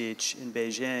powerful speech in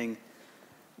Beijing,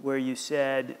 where you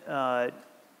said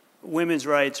women's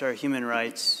rights are human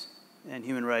rights and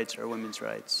human rights are women's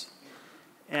rights.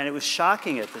 And it was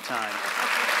shocking at the time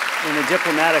in the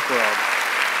diplomatic world.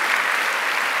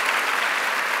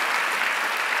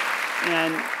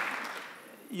 And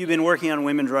you've been working on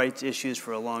women's rights issues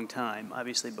for a long time,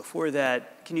 obviously. Before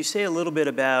that, can you say a little bit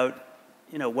about,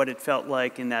 what it felt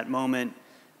like in that moment?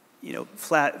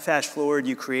 Fast forward,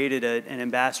 you created an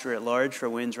ambassador at large for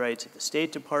women's rights at the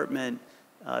State Department,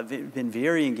 been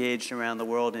very engaged around the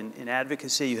world in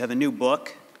advocacy. You have a new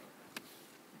book,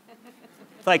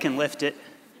 if I can lift it,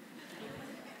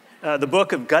 the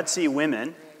book of Gutsy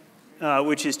Women,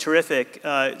 which is terrific,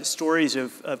 stories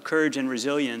of courage and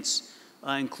resilience,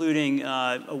 including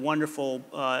a wonderful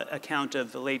account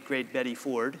of the late, great Betty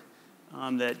Ford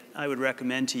that I would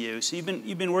recommend to you. So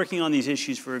you've been working on these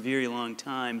issues for a very long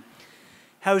time.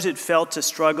 How has it felt to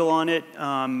struggle on it?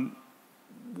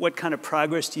 What kind of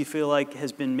progress do you feel like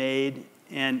has been made?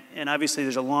 And obviously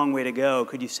there's a long way to go.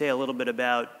 Could you say a little bit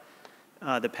about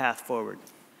the path forward?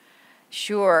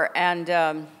 Sure,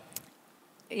 and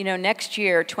next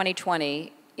year,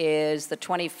 2020, is the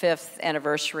 25th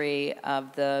anniversary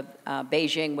of the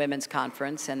Beijing Women's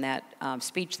Conference and that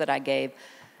speech that I gave.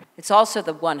 It's also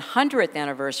the 100th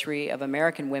anniversary of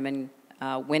American women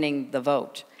winning the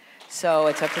vote. So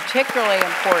it's a particularly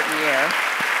important year.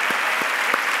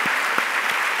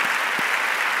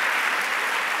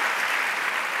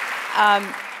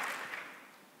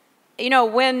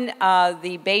 When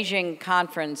the Beijing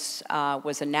conference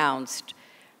was announced,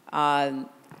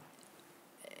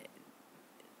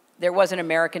 there was an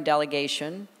American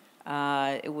delegation.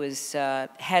 It was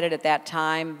headed at that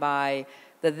time by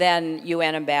the then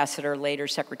UN ambassador, later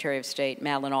Secretary of State,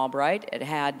 Madeleine Albright. It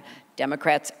had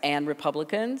Democrats and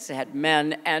Republicans. It had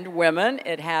men and women.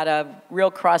 It had a real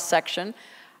cross-section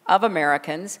of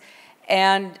Americans.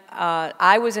 And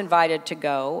I was invited to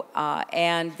go,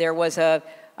 and there was a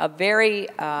very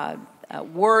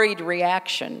worried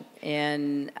reaction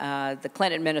in the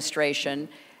Clinton administration,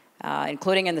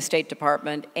 including in the State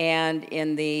Department and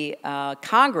in the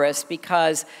Congress,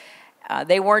 because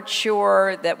they weren't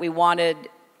sure that we wanted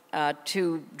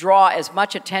to draw as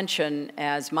much attention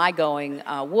as my going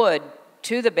would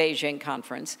to the Beijing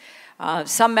conference.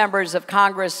 Some members of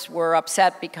Congress were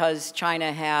upset because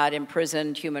China had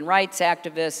imprisoned human rights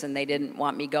activists and they didn't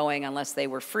want me going unless they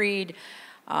were freed.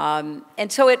 And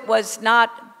so it was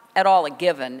not at all a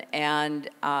given. And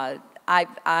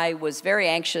I was very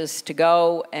anxious to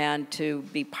go and to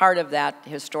be part of that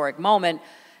historic moment.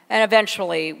 And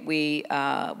eventually we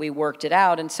worked it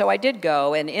out. And so I did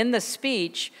go. And in the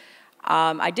speech,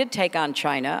 I did take on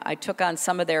China. I took on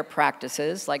some of their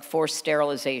practices, like forced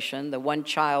sterilization, the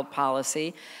one-child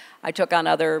policy. I took on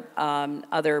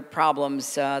other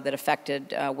problems that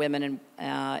affected women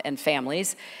and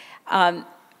families.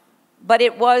 But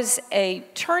it was a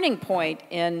turning point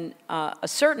in a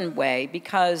certain way,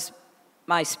 because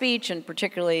my speech, and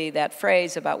particularly that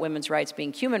phrase about women's rights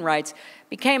being human rights,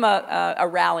 became a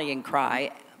rallying cry.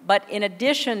 But in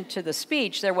addition to the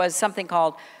speech, there was something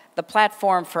called the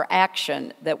Platform for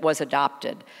Action that was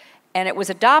adopted. And it was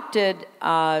adopted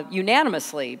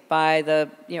unanimously by the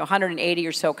 180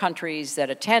 or so countries that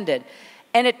attended.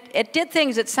 And it did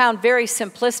things that sound very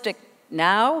simplistic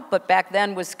now, but back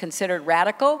then was considered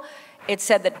radical. It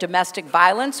said that domestic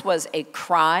violence was a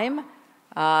crime,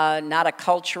 not a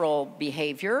cultural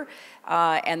behavior,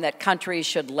 and that countries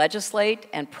should legislate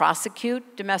and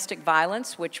prosecute domestic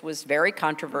violence, which was very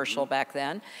controversial back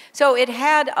then. So it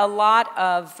had a lot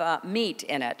of meat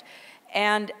in it.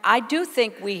 And I do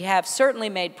think we have certainly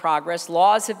made progress.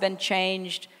 Laws have been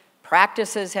changed,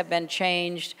 practices have been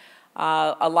changed.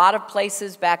 A lot of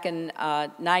places back in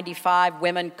 95,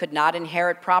 women could not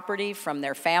inherit property from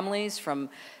their families, from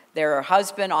their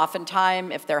husband.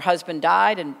 Oftentimes, if their husband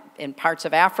died in parts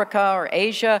of Africa or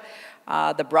Asia,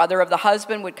 the brother of the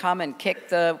husband would come and kick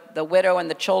the widow and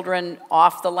the children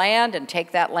off the land and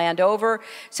take that land over.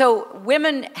 So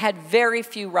women had very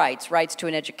few rights to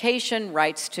an education,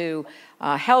 rights to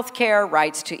health care,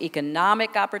 rights to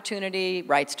economic opportunity,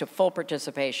 rights to full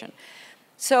participation.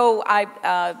 So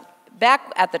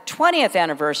back at the 20th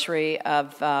anniversary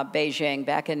of Beijing,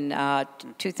 back in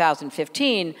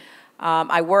 2015,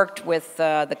 I worked with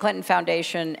the Clinton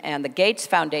Foundation and the Gates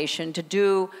Foundation to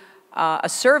do a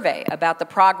survey about the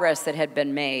progress that had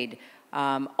been made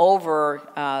over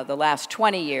the last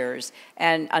 20 years,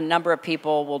 and a number of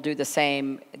people will do the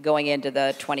same going into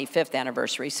the 25th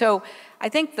anniversary. So I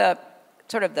think the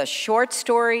short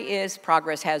story is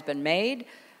progress has been made,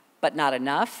 but not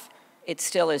enough. It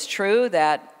still is true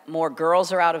that more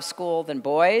girls are out of school than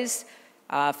boys.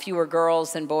 Fewer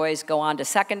girls than boys go on to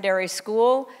secondary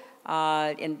school.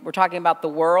 We're talking about the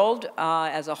world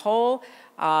as a whole,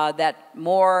 that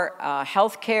more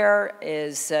health care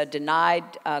is denied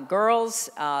girls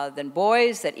than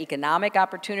boys, that economic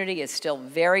opportunity is still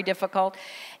very difficult.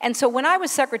 And so when I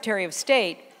was Secretary of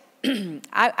State,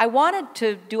 I wanted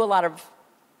to do a lot of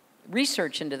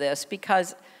research into this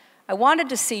because I wanted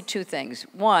to see two things.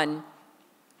 One,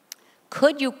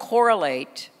 could you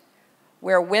correlate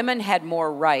where women had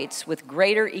more rights with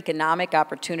greater economic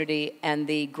opportunity and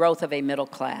the growth of a middle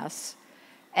class?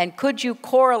 And could you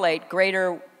correlate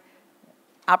greater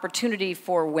opportunity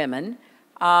for women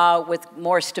with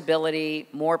more stability,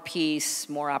 more peace,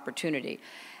 more opportunity?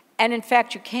 And in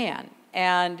fact, you can.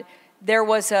 And there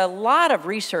was a lot of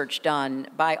research done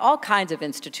by all kinds of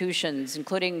institutions,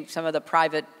 including some of the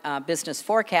private business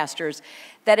forecasters,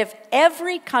 that if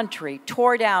every country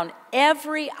tore down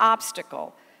every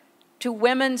obstacle to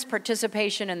women's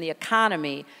participation in the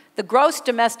economy, the gross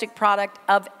domestic product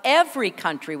of every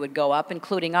country would go up,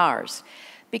 including ours.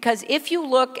 Because if you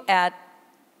look at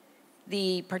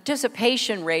the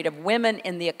participation rate of women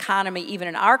in the economy, even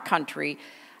in our country,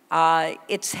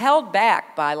 it's held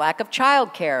back by lack of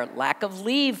childcare, lack of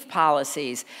leave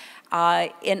policies.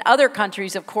 In other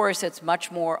countries, of course, it's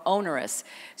much more onerous.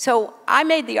 So I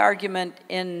made the argument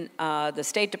in the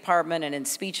State Department and in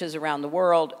speeches around the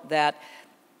world that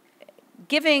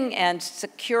giving and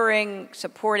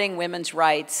supporting women's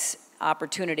rights,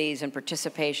 opportunities, and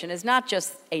participation is not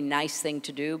just a nice thing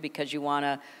to do because you want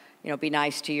to, be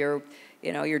nice to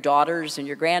your daughters and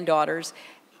your granddaughters.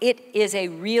 It is a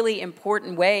really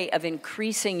important way of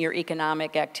increasing your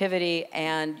economic activity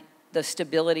and the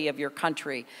stability of your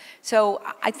country. So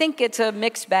I think it's a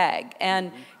mixed bag.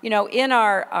 And, in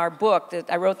our book,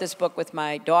 I wrote this book with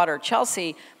my daughter,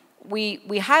 Chelsea,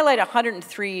 we highlight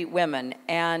 103 women,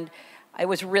 and it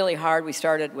was really hard. We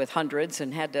started with hundreds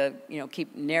and had to,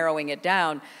 keep narrowing it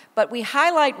down. But we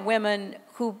highlight women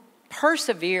who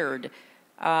persevered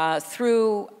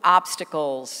through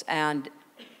obstacles and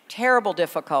terrible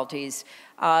difficulties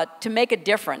to make a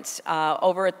difference.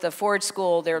 Over at the Ford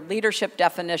School, their leadership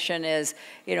definition is,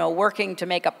 working to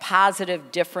make a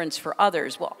positive difference for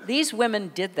others. Well, these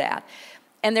women did that.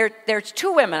 And there's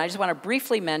two women I just want to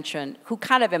briefly mention who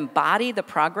kind of embody the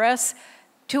progress.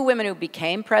 Two women who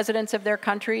became presidents of their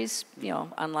countries,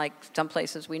 unlike some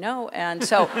places we know. And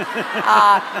so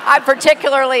I'm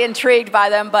particularly intrigued by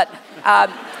them. But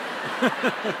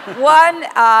one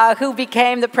who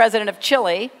became the president of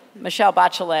Chile, Michelle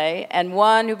Bachelet, and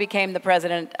one who became the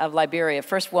president of Liberia,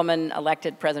 first woman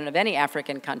elected president of any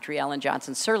African country, Ellen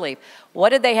Johnson Sirleaf. What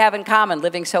did they have in common,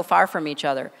 living so far from each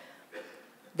other?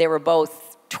 They were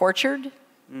both tortured,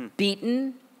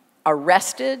 beaten,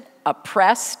 arrested,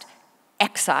 oppressed,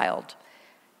 exiled.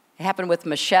 It happened with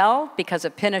Michelle because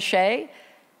of Pinochet.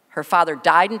 Her father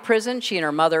died in prison. She and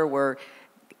her mother were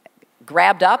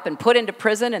grabbed up and put into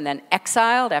prison and then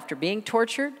exiled after being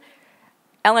tortured.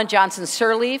 Ellen Johnson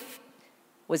Sirleaf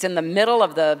was in the middle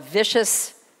of the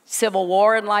vicious civil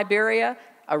war in Liberia,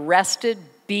 arrested,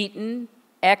 beaten,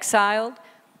 exiled,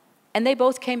 and they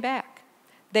both came back.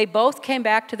 They both came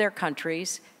back to their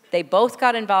countries. They both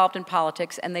got involved in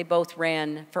politics, and they both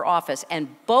ran for office.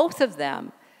 And both of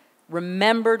them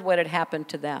remembered what had happened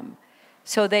to them.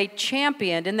 So they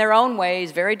championed, in their own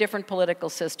ways, very different political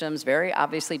systems, very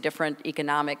obviously different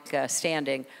economic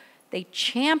standing. They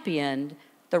championed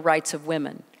the rights of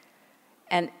women.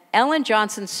 And Ellen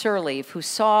Johnson Sirleaf, who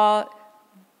saw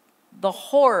the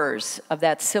horrors of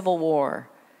that civil war,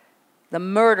 the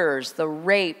murders, the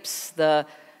rapes, the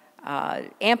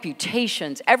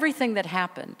amputations, everything that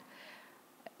happened,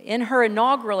 in her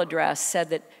inaugural address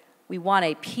said that we want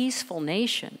a peaceful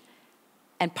nation.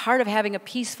 And part of having a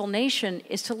peaceful nation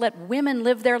is to let women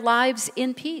live their lives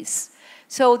in peace.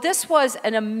 So this was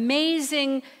an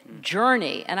amazing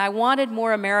journey, and I wanted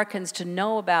more Americans to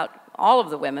know about all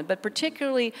of the women, but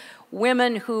particularly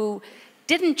women who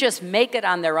didn't just make it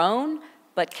on their own,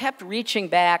 but kept reaching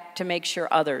back to make sure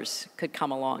others could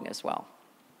come along as well.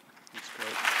 That's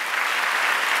great.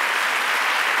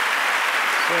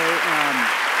 So,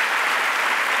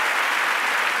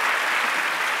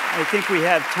 I think we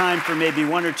have time for maybe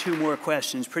one or two more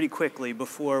questions pretty quickly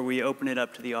before we open it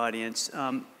up to the audience.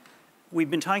 We've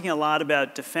been talking a lot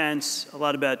about defense, a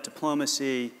lot about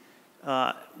diplomacy.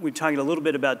 We've talked a little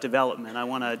bit about development. I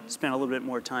want to spend a little bit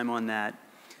more time on that.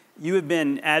 You have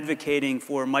been advocating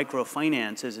for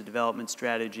microfinance as a development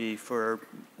strategy for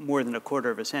more than a quarter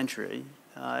of a century,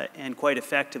 and quite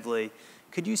effectively.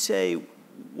 Could you say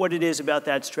what it is about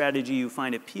that strategy you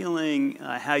find appealing,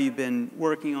 how you've been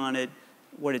working on it,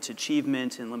 what its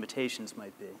achievements and limitations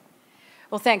might be?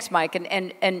 Well, thanks, Mike.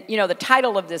 And the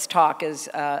title of this talk is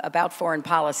about foreign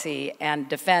policy and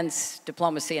defense,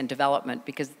 diplomacy, and development,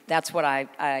 because that's what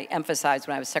I emphasized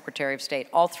when I was Secretary of State,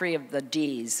 all three of the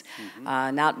Ds,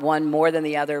 not one more than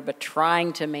the other, but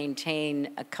trying to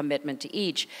maintain a commitment to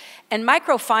each. And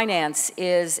microfinance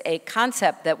is a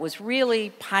concept that was really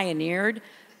pioneered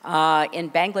in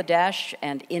Bangladesh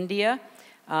and India.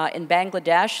 In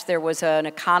Bangladesh, there was an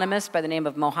economist by the name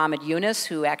of Muhammad Yunus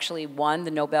who actually won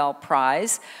the Nobel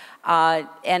Prize.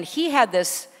 And he had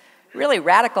this really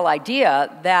radical idea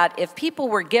that if people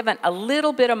were given a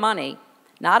little bit of money,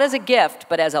 not as a gift,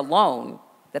 but as a loan,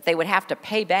 that they would have to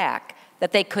pay back,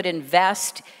 that they could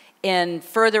invest in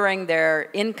furthering their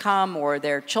income or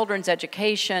their children's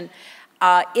education,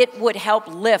 it would help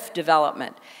lift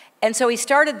development. And so he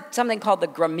started something called the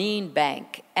Grameen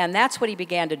Bank, and that's what he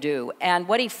began to do. And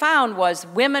what he found was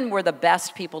women were the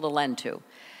best people to lend to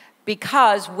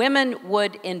because women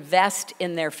would invest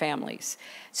in their families.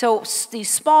 So these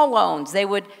small loans, they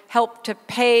would help to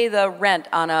pay the rent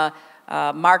on a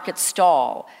market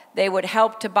stall. They would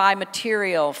help to buy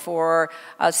material for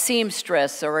a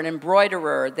seamstress or an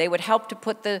embroiderer. They would help to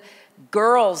put the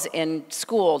girls in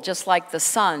school, just like the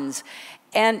sons.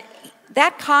 And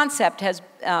that concept has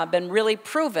been really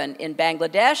proven in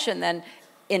Bangladesh, and then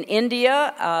in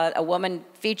India, a woman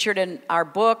featured in our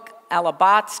book,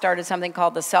 Alabat, started something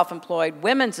called the Self-Employed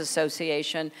Women's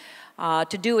Association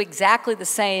to do exactly the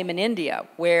same in India,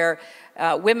 where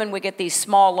women would get these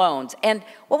small loans. And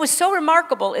what was so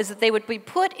remarkable is that they would be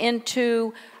put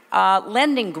into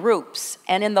lending groups,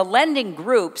 and in the lending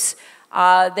groups,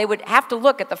 they would have to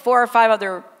look at the 4 or 5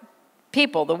 other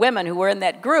people, the women who were in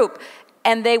that group,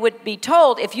 and they would be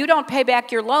told, if you don't pay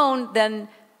back your loan, then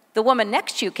the woman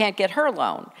next to you can't get her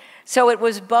loan. So it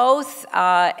was both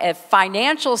a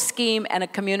financial scheme and a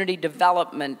community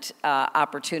development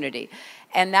opportunity.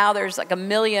 And now there's like 1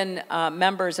 million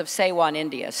members of SEWA in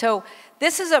India. So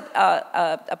this is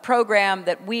a program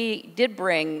that we did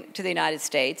bring to the United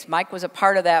States. Mike was a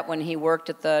part of that when he worked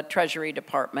at the Treasury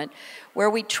Department, where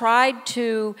we tried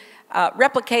to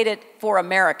replicate it for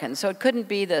Americans. So it couldn't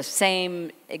be the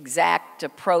same exact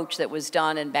approach that was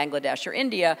done in Bangladesh or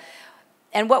India.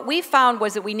 And what we found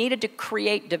was that we needed to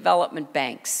create development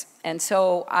banks. And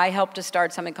so I helped to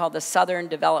start something called the Southern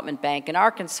Development Bank in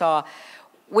Arkansas,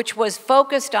 which was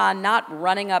focused on not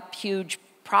running up huge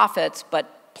profits,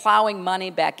 but plowing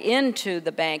money back into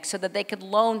the bank so that they could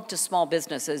loan to small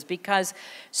businesses, because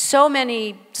so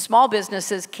many small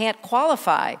businesses can't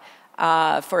qualify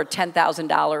for a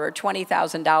 $10,000 or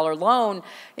 $20,000 loan,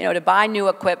 you know, to buy new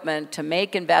equipment, to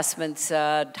make investments,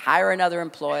 hire another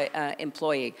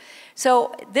employee.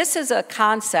 So this is a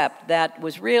concept that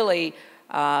was really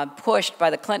pushed by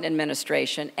the Clinton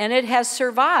administration, and it has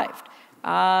survived.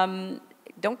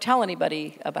 Don't tell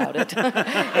anybody about it.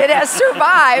 It has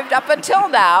survived up until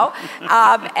now,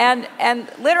 and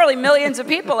literally millions of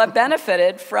people have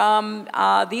benefited from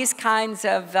these kinds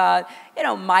of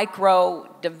micro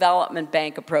development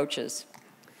bank approaches.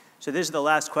 So this is the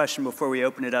last question before we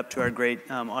open it up to our great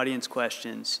audience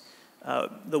questions.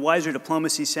 The Weiser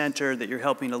Diplomacy Center that you're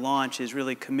helping to launch is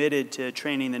really committed to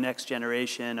training the next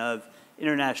generation of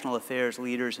international affairs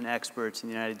leaders and experts in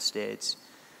the United States.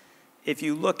 If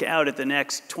you look out at the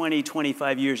next 20,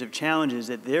 25 years of challenges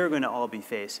that they're going to all be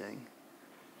facing,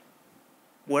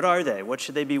 what are they? What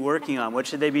should they be working on? What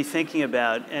should they be thinking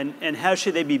about? And how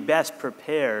should they be best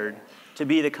prepared to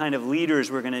be the kind of leaders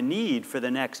we're going to need for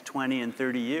the next 20 and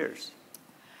 30 years?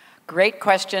 Great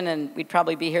question, and we'd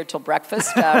probably be here till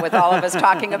breakfast with all of us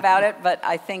talking about it, but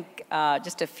I think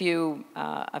just a few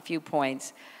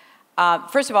points.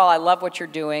 First of all, I love what you're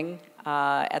doing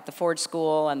at the Ford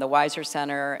School and the Weiser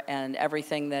Center and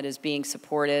everything that is being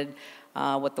supported,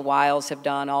 what the Wiles have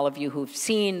done, all of you who've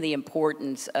seen the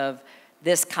importance of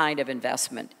this kind of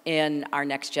investment in our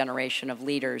next generation of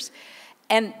leaders.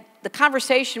 And the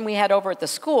conversation we had over at the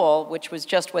school, which was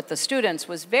just with the students,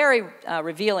 was very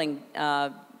revealing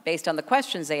based on the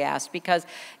questions they asked, because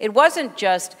it wasn't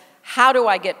just, how do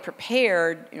I get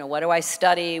prepared, what do I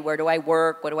study, where do I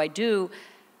work, what do I do?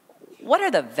 What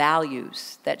are the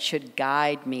values that should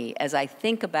guide me as I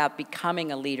think about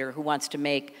becoming a leader who wants to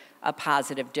make a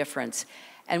positive difference?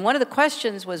 And one of the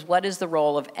questions was, what is the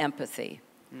role of empathy?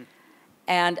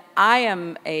 And I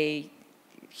am a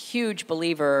huge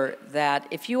believer that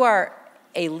if you are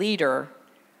a leader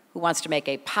who wants to make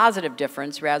a positive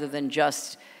difference rather than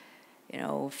just,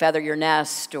 feather your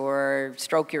nest or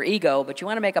stroke your ego, but you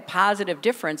want to make a positive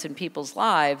difference in people's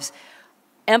lives,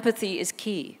 empathy is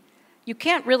key. You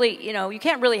can't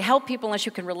really help people unless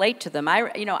you can relate to them.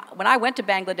 When I went to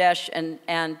Bangladesh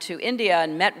and to India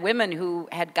and met women who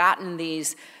had gotten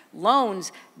these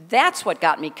loans, that's what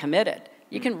got me committed.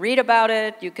 You can read about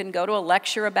it, you can go to a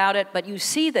lecture about it, but you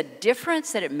see the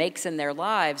difference that it makes in their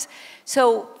lives.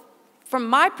 So from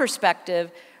my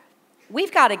perspective,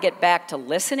 we've got to get back to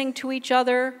listening to each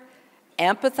other,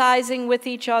 empathizing with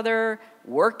each other,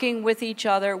 working with each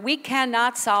other. We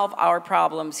cannot solve our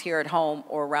problems here at home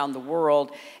or around the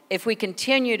world if we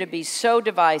continue to be so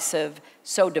divisive,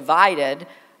 so divided,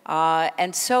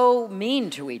 and so mean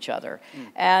to each other.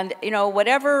 And,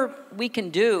 whatever we can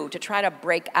do to try to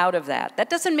break out of that. That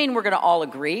doesn't mean we're going to all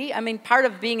agree. I mean, part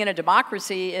of being in a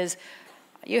democracy is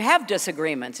you have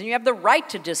disagreements, and you have the right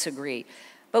to disagree.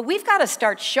 But we've got to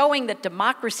start showing that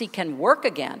democracy can work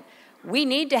again. We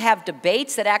need to have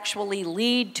debates that actually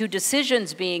lead to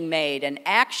decisions being made and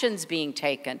actions being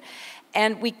taken.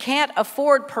 And we can't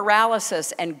afford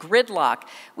paralysis and gridlock.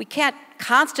 We can't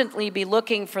constantly be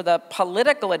looking for the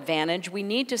political advantage. We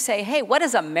need to say, hey, what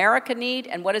does America need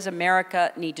and what does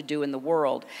America need to do in the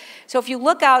world? So if you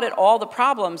look out at all the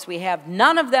problems we have,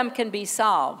 none of them can be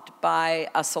solved by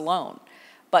us alone.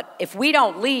 But if we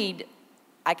don't lead,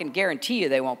 I can guarantee you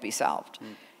they won't be solved.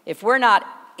 If we're not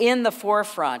in the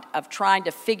forefront of trying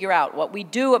to figure out what we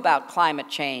do about climate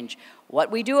change,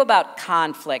 what we do about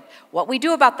conflict, what we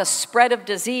do about the spread of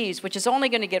disease, which is only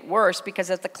going to get worse because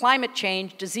as the climate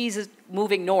change, disease is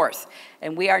moving north,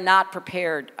 and we are not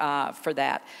prepared for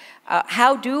that.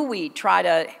 How do we try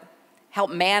to help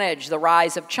manage the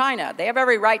rise of China? They have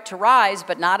every right to rise,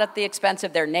 but not at the expense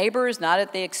of their neighbors, not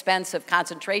at the expense of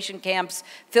concentration camps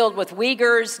filled with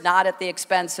Uyghurs, not at the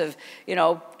expense of,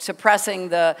 suppressing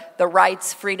the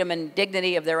rights, freedom, and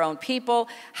dignity of their own people.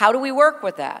 How do we work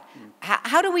with that?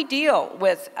 How do we deal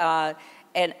with a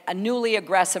newly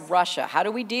aggressive Russia? How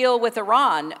do we deal with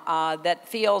Iran that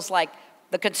feels like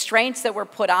the constraints that were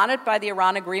put on it by the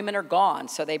Iran agreement are gone,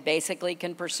 so they basically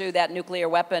can pursue that nuclear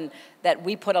weapon that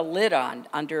we put a lid on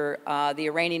under the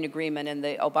Iranian agreement in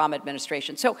the Obama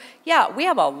administration. So, yeah, we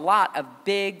have a lot of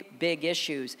big, big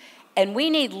issues, and we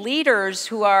need leaders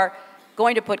who are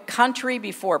going to put country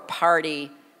before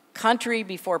party, country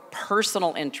before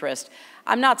personal interest.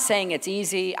 I'm not saying it's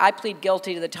easy. I plead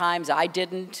guilty to the times I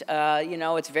didn't. You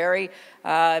know, it's very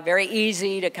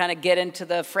easy to kind of get into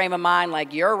the frame of mind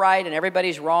like you're right and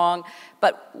everybody's wrong.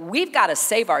 But we've got to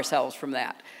save ourselves from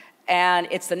that. And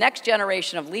it's the next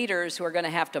generation of leaders who are going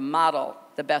to have to model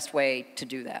the best way to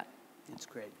do that. That's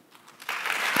great.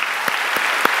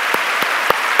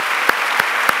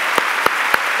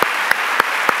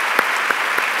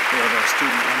 We have our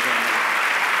student member now.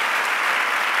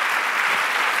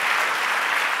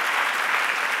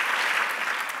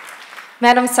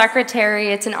 Madam Secretary,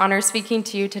 it's an honor speaking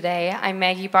to you today. I'm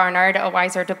Maggie Barnard, a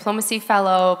Weiser Diplomacy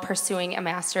Fellow pursuing a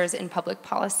master's in public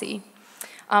policy.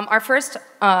 Our first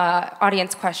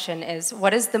audience question is,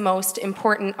 what is the most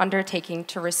important undertaking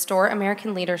to restore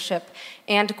American leadership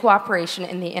and cooperation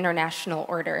in the international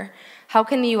order? How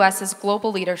can the U.S.'s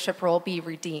global leadership role be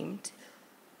redeemed?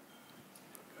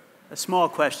 A small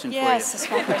question for you. Yes, a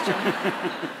small question.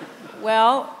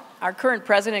 Well, our current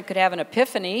president could have an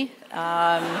epiphany,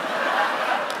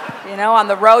 you know, on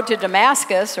the road to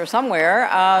Damascus or somewhere.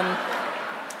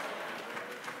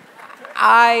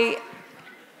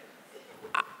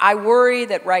 I worry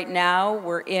that right now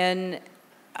we're in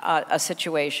a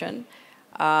situation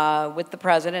with the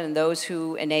president and those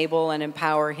who enable and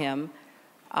empower him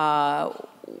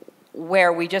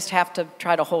where we just have to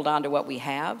try to hold on to what we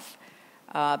have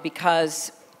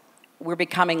because we're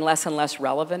becoming less and less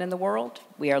relevant in the world.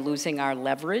 We are losing our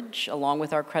leverage along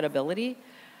with our credibility.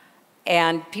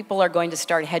 And people are going to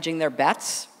start hedging their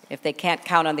bets if they can't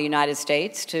count on the United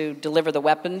States to deliver the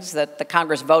weapons that the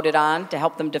Congress voted on to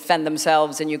help them defend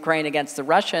themselves in Ukraine against the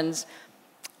Russians.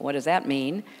 What does that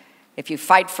mean? If you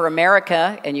fight for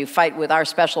America and you fight with our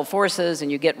special forces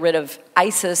and you get rid of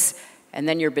ISIS and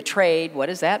then you're betrayed, what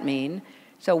does that mean?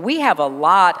 So we have a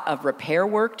lot of repair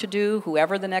work to do,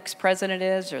 whoever the next president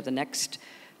is or the next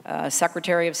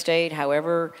Secretary of State,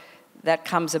 however that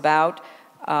comes about.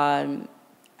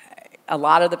 A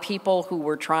lot of the people who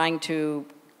were trying to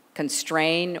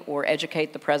constrain or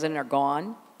educate the president are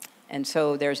gone. And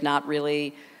so there's not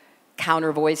really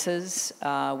counter voices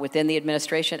within the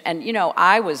administration. And, you know,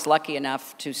 I was lucky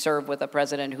enough to serve with a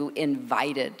president who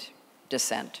invited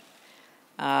dissent.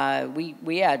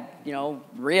 We had, you know,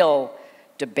 real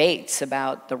debates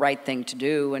about the right thing to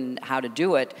do and how to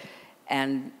do it.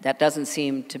 And that doesn't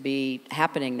seem to be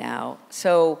happening now.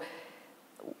 So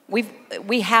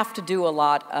we have to do a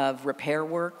lot of repair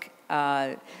work.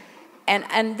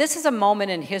 And this is a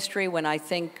moment in history when I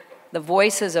think the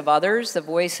voices of others, the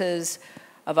voices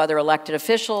of other elected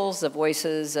officials, the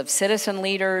voices of citizen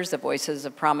leaders, the voices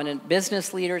of prominent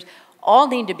business leaders, all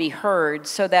need to be heard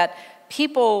so that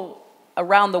people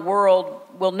around the world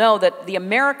will know that the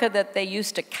America that they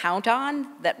used to count on,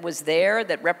 that was there,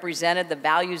 that represented the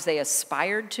values they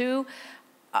aspired to,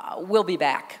 will be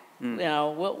back. You know,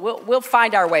 we'll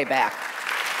find our way back.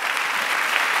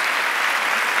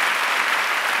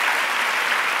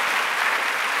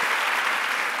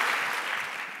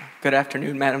 Good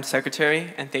afternoon, Madam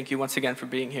Secretary, and thank you once again for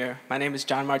being here. My name is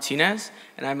John Martinez,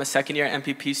 and I'm a second-year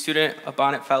MPP student, a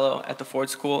Bonnet Fellow at the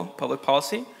Ford School of Public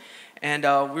Policy. And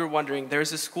we were wondering,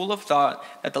 there's a school of thought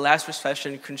that the last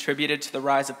recession contributed to the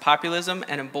rise of populism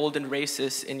and emboldened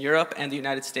racists in Europe and the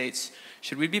United States.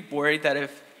 Should we be worried that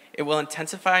if it will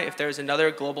intensify if there is another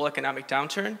global economic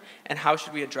downturn, and how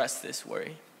should we address this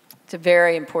worry? It's a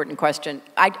very important question.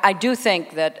 I do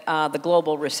think that the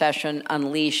global recession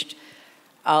unleashed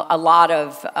a lot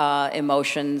of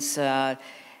emotions,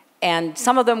 and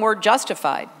some of them were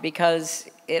justified because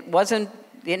it wasn't,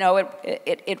 you know,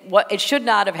 it should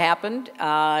not have happened,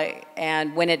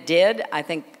 and when it did, I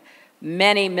think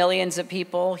many millions of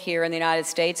people here in the United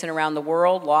States and around the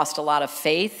world lost a lot of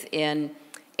faith in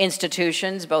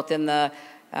institutions, both in the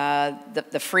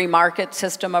free market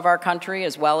system of our country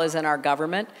as well as in our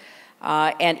government.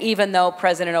 And even though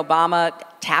President Obama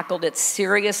tackled it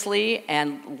seriously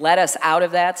and led us out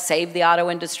of that, saved the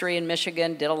auto industry in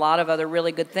Michigan, did a lot of other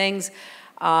really good things,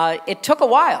 it took a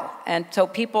while. And so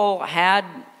people had,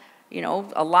 you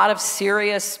know, a lot of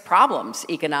serious problems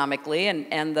economically,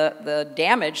 and the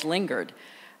damage lingered.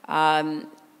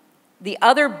 The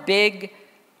other big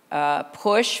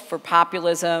push for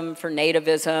populism, for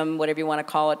nativism, whatever you want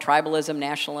to call it, tribalism,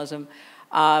 nationalism,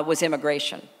 was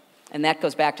immigration. And that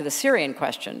goes back to the Syrian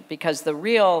question, because the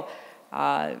real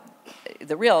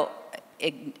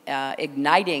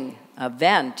igniting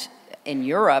event in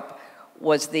Europe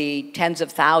was the tens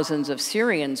of thousands of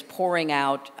Syrians pouring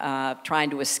out,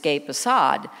 trying to escape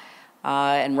Assad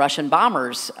and Russian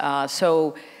bombers.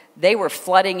 So they were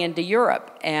flooding into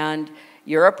Europe, and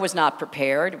Europe was not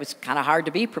prepared. It was kind of hard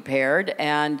to be prepared,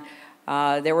 and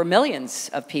There were millions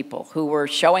of people who were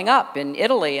showing up in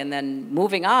Italy and then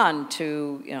moving on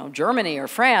to Germany or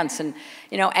France. And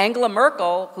Angela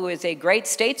Merkel, who is a great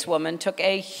stateswoman, took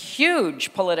a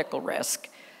huge political risk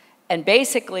and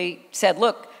basically said,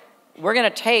 look, we're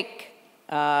going to take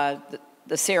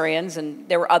the Syrians, and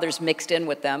there were others mixed in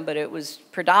with them, but it was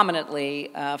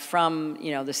predominantly from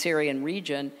the Syrian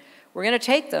region. We're going to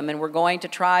take them and we're going to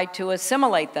try to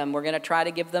assimilate them. We're going to try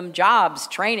to give them jobs,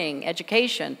 training,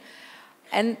 education.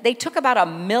 And they took about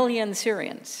 1 million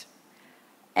Syrians.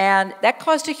 And that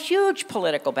caused a huge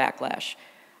political backlash.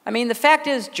 I mean, the fact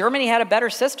is, Germany had a better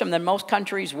system than most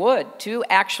countries would to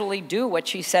actually do what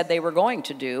she said they were going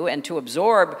to do and to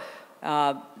absorb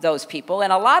those people.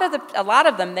 And a lot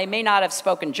of them, they may not have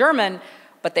spoken German,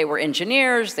 but they were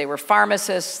engineers, they were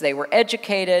pharmacists, they were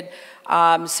educated.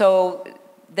 So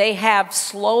they have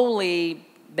slowly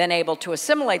been able to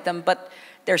assimilate them, but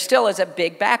there still is a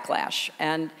big backlash.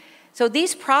 And so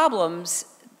these problems,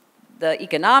 the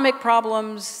economic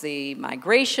problems, the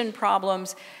migration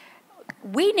problems,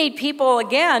 we need people,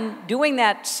 again, doing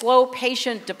that slow,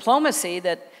 patient diplomacy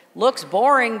that looks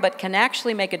boring but can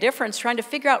actually make a difference, trying to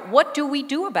figure out what do we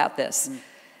do about this.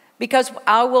 Because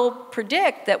I will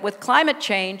predict that with climate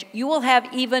change, you will have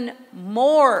even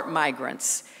more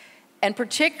migrants, and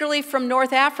particularly from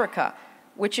North Africa,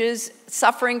 which is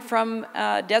suffering from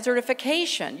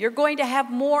desertification. You're going to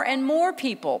have more and more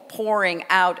people pouring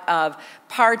out of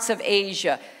parts of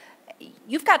Asia.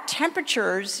 You've got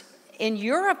temperatures in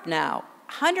Europe now,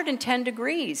 110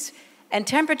 degrees, and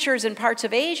temperatures in parts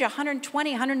of Asia,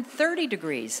 120, 130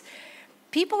 degrees.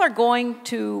 People are going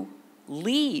to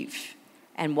leave,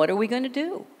 and what are we going to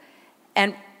do?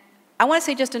 And I want to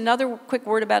say just another quick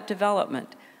word about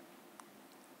development.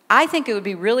 I think it would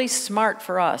be really smart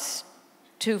for us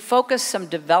to focus some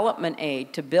development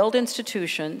aid to build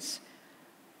institutions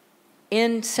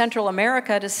in Central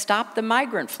America to stop the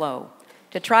migrant flow,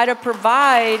 to try to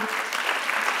provide,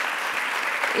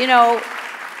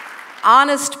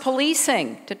 honest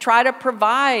policing, to try to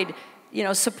provide,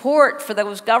 support for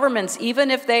those governments,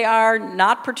 even if they are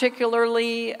not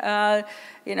particularly,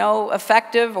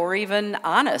 effective or even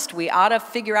honest. We ought to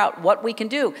figure out what we can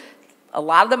do. A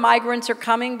lot of the migrants are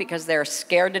coming because they're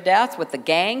scared to death with the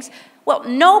gangs. Well,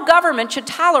 no government should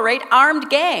tolerate armed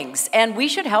gangs, and we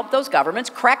should help those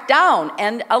governments crack down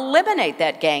and eliminate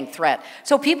that gang threat.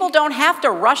 So people don't have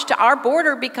to rush to our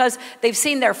border because they've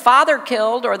seen their father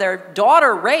killed or their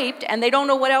daughter raped and they don't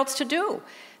know what else to do.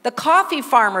 The coffee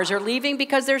farmers are leaving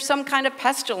because there's some kind of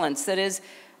pestilence that is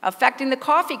affecting the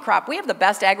coffee crop. We have the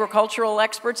best agricultural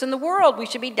experts in the world. We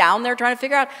should be down there trying to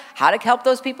figure out how to help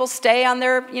those people stay on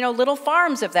their little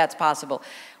farms if that's possible.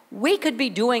 We could be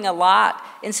doing a lot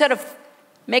instead of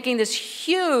making this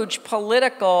huge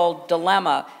political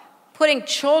dilemma, putting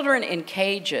children in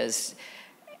cages,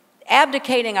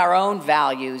 abdicating our own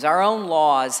values, our own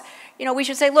laws. We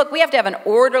should say, look, we have to have an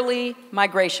orderly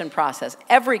migration process.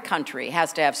 Every country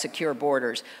has to have secure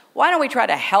borders. Why don't we try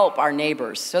to help our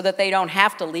neighbors so that they don't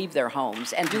have to leave their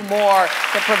homes and do more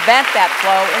to prevent that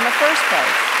flow in the first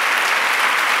place?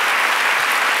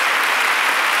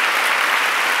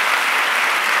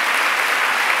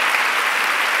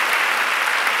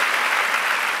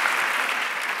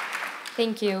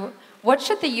 Thank you. What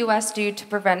should the U.S. do to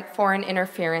prevent foreign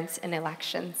interference in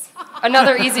elections?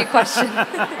 Another easy question.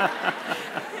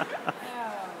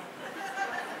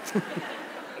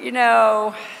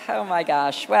 Oh my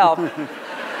gosh. Well,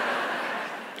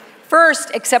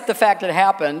 first, accept the fact it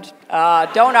happened.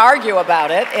 Don't argue about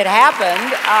it. It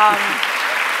happened.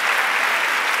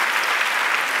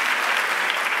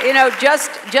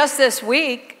 Just this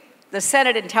week, the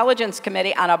Senate Intelligence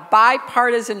Committee, on a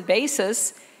bipartisan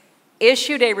basis,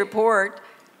 issued a report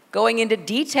going into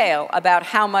detail about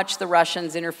how much the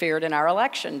Russians interfered in our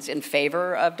elections in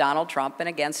favor of Donald Trump and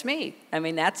against me. I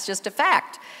mean, that's just a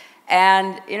fact.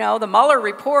 And the Mueller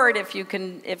report, if you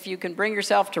can bring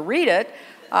yourself to read it,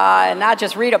 and not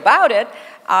just read about it,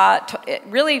 it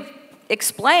really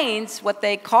explains what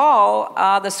they call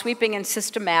the sweeping and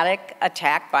systematic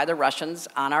attack by the Russians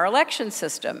on our election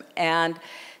system. And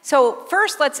so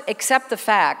first, let's accept the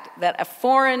fact that a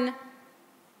foreign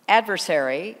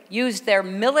adversary used their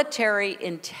military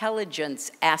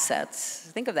intelligence assets,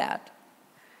 think of that,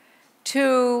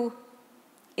 to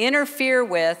interfere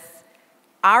with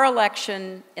our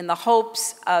election in the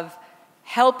hopes of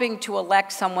helping to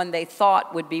elect someone they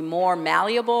thought would be more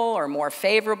malleable or more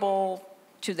favorable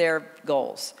to their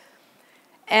goals.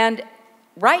 And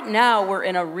right now we're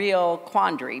in a real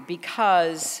quandary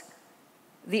because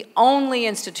the only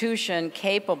institution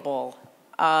capable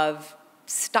of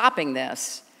stopping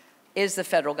this is the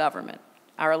federal government.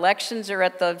 Our elections are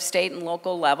at the state and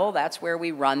local level. That's where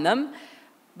we run them.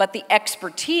 But the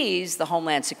expertise, the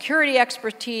Homeland Security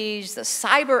expertise, the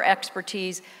cyber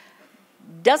expertise,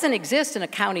 doesn't exist in a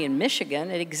county in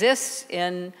Michigan. It exists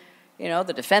in,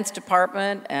 the Defense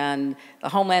Department and the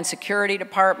Homeland Security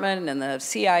Department and the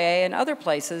CIA and other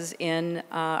places in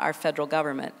our federal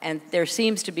government. And there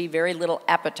seems to be very little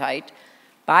appetite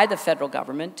by the federal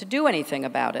government to do anything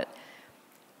about it.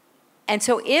 And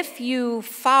so if you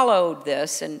followed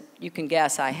this, and you can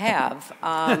guess I have,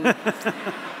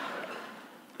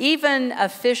 even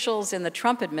officials in the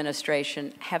Trump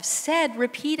administration have said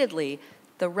repeatedly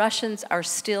the Russians are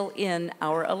still in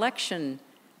our election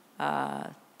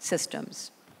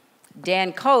systems.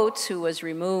 Dan Coates, who was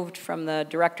removed from the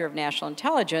Director of National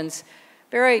Intelligence,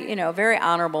 very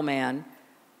honorable man,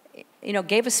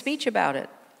 gave a speech about it.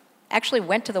 Actually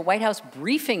went to the White House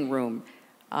briefing room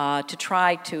to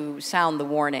try to sound the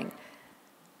warning.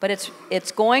 But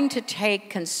it's going to take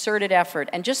concerted effort,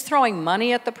 and just throwing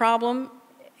money at the problem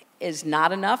is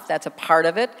not enough. That's a part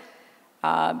of it.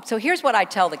 So here's what I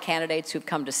tell the candidates who've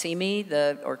come to see me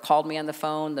or called me on the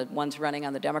phone, the ones running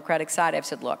on the Democratic side. I've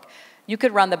said, look, you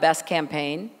could run the best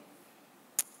campaign,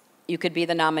 you could be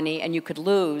the nominee, and you could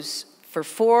lose for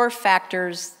 4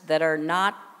 factors that are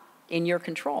not in your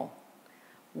control.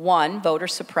 1, voter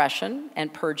suppression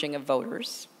and purging of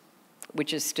voters,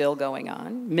 which is still going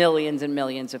on. Millions and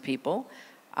millions of people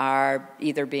are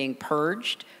either being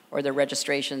purged or their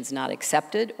registration's not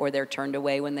accepted, or they're turned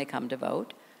away when they come to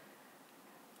vote.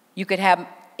 You could have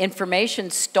information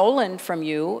stolen from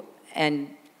you and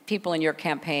people in your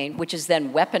campaign, which is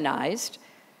then weaponized,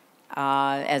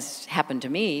 as happened to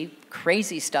me,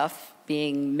 crazy stuff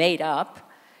being made up.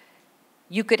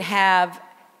 You could have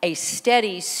a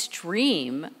steady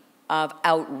stream of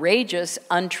outrageous,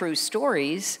 untrue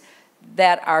stories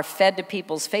that are fed to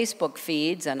people's Facebook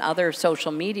feeds and other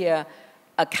social media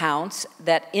accounts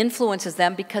that influences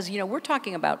them, because we're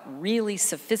talking about really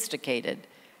sophisticated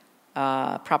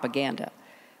propaganda.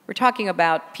 We're talking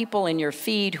about people in your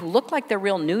feed who look like they're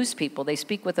real news people. They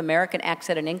speak with American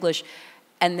accent and English,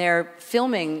 and they're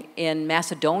filming in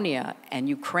Macedonia and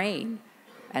Ukraine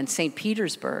and St.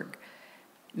 Petersburg,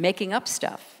 making up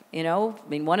stuff.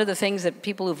 One of the things that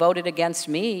people who voted against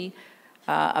me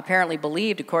apparently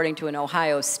believed, according to an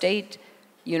Ohio State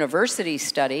University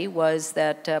study, was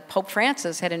that Pope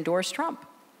Francis had endorsed Trump.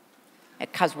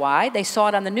 Because why? They saw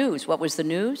it on the news. What was the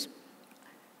news?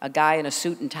 A guy in a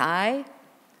suit and tie,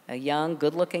 a young,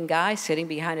 good-looking guy sitting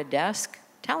behind a desk,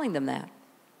 telling them that.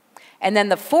 And then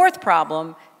the 4th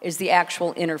problem is the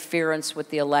actual interference with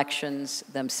the elections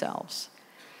themselves.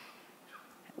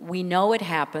 We know it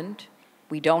happened.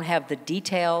 We don't have the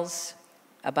details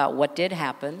about what did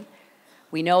happen.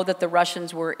 We know that the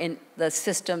Russians were in the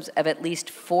systems of at least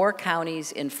 4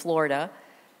 counties in Florida,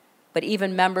 but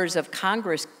even members of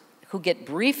Congress who get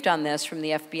briefed on this from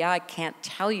the FBI can't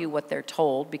tell you what they're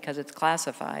told because it's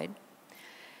classified.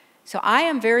 So I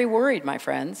am very worried, my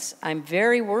friends. I'm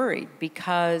very worried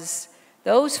because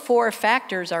those 4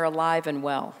 factors are alive and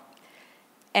well.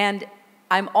 And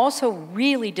I'm also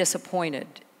really disappointed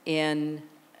in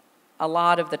a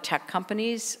lot of the tech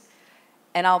companies,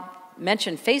 and I'll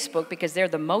mention Facebook because they're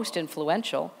the most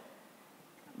influential.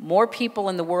 More people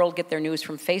in the world get their news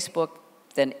from Facebook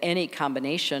than any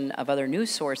combination of other news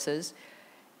sources.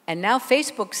 And now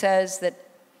Facebook says that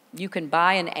you can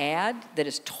buy an ad that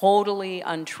is totally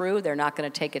untrue. They're not going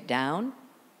to take it down.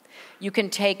 You can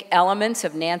take elements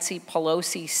of Nancy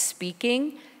Pelosi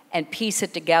speaking and piece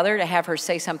it together to have her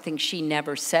say something she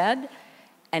never said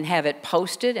and have it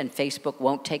posted, and Facebook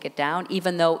won't take it down,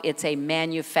 even though it's a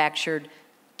manufactured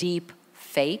deep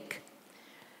fake.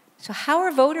 So how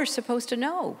are voters supposed to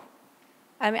know?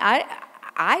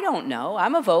 I don't know.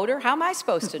 I'm a voter. How am I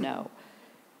supposed to know?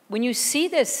 When you see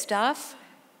this stuff,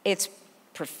 it's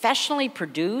professionally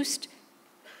produced.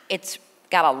 It's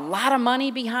got a lot of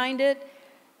money behind it.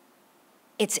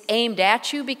 It's aimed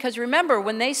at you because remember,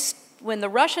 when the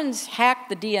Russians hacked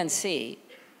the DNC,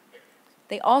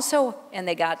 they also, and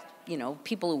they got,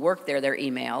 people who worked there, their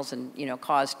emails, and,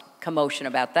 caused commotion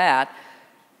about that,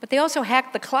 but they also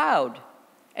hacked the cloud,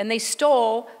 and they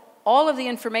stole all of the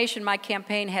information my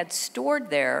campaign had stored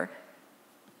there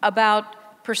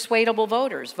about persuadable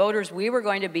voters, voters we were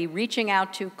going to be reaching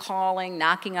out to, calling,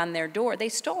 knocking on their door. They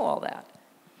stole all that.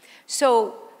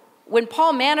 So when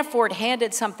Paul Manafort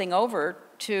handed something over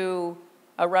to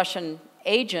a Russian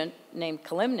agent named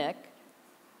Kalimnik,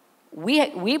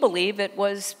 we believe it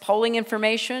was polling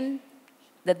information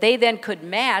that they then could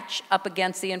match up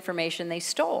against the information they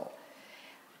stole.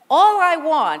 All I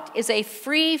want is a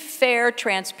free, fair,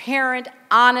 transparent,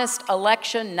 honest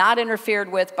election not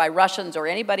interfered with by Russians or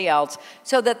anybody else,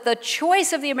 so that the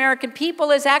choice of the American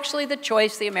people is actually the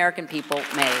choice the American people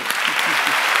made.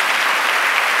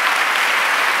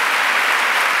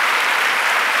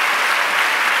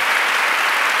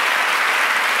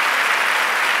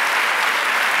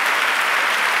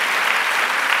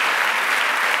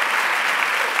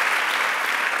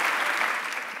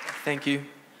 Thank you.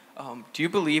 Do you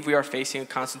believe we are facing a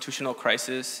constitutional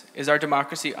crisis? Is our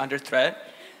democracy under threat?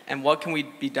 And what can we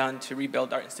be done to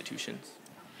rebuild our institutions?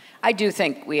 I do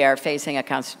think we are facing a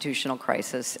constitutional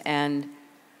crisis. And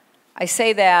I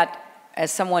say that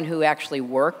as someone who actually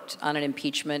worked on an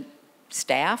impeachment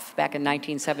staff back in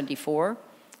 1974.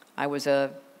 I was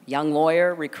a young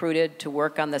lawyer recruited to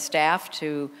work on the staff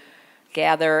to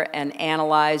gather and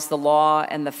analyze the law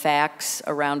and the facts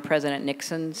around President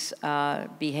Nixon's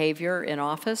behavior in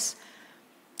office.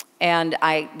 And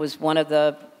I was one of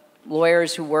the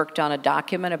lawyers who worked on a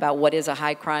document about what is a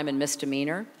high crime and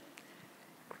misdemeanor.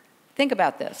 Think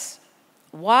about this.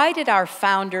 Why did our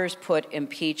founders put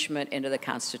impeachment into the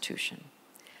Constitution?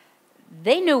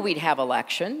 They knew we'd have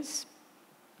elections.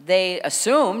 They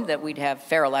assumed that we'd have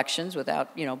fair elections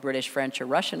without, British, French, or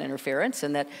Russian interference,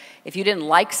 and that if you didn't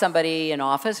like somebody in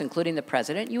office, including the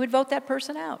president, you would vote that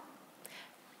person out.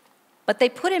 But they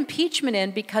put impeachment in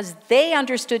because they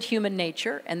understood human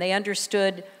nature, and they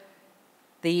understood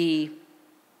the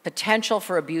potential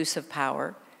for abuse of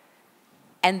power,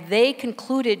 and they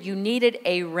concluded you needed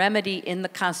a remedy in the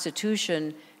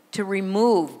Constitution to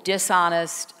remove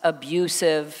dishonest,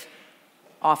 abusive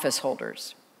office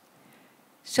holders.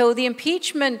 So the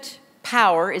impeachment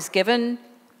power is given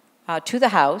to the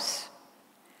House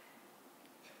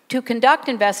to conduct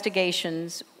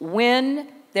investigations when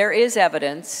there is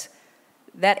evidence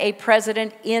that a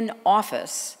president in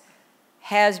office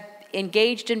has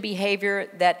engaged in behavior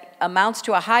that amounts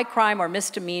to a high crime or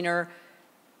misdemeanor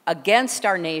against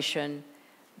our nation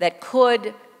that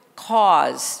could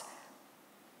cause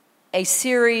a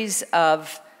series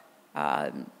of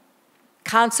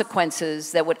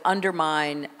consequences that would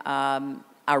undermine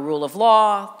our rule of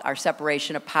law, our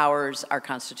separation of powers, our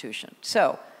Constitution.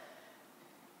 So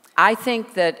I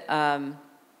think that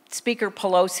Speaker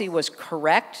Pelosi was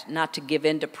correct not to give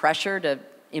in to pressure to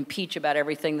impeach about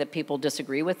everything that people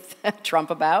disagree with Trump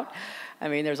about. I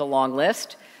mean, there's a long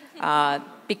list.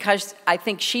 Because I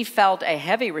think she felt a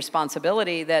heavy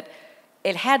responsibility that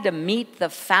it had to meet the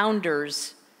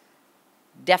founders'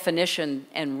 definition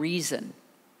and reason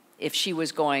if she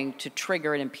was going to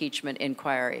trigger an impeachment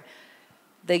inquiry.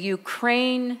 The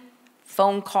Ukraine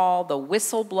phone call, the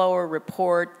whistleblower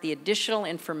report, the additional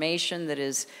information that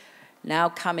is now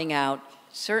coming out,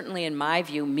 certainly in my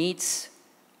view, meets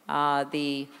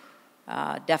the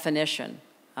definition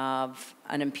of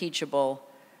an impeachable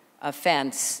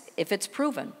offense if it's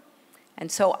proven.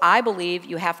 And so I believe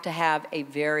you have to have a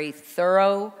very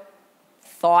thorough,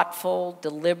 thoughtful,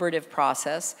 deliberative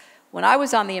process. When I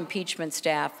was on the impeachment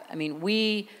staff, I mean,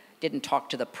 we didn't talk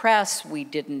to the press, we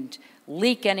didn't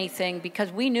leak anything,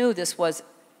 because we knew this was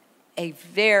a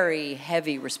very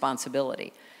heavy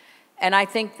responsibility. And I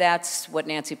think that's what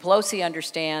Nancy Pelosi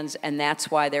understands, and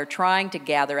that's why they're trying to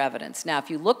gather evidence. Now, if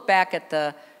you look back at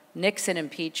the Nixon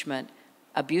impeachment,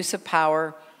 abuse of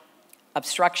power,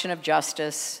 obstruction of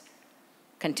justice,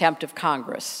 contempt of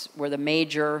Congress were the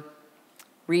major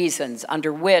reasons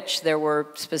under which there were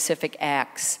specific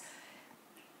acts.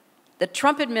 The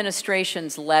Trump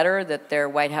administration's letter that their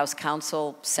White House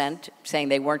counsel sent saying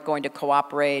they weren't going to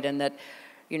cooperate and that,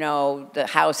 the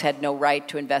House had no right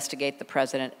to investigate the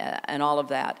president and all of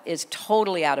that is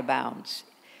totally out of bounds.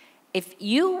 If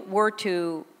you were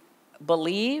to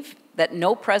believe that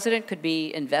no president could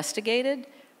be investigated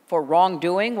for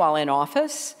wrongdoing while in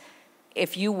office,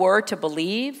 if you were to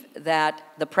believe that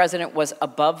the president was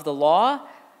above the law,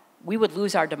 we would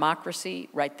lose our democracy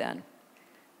right then.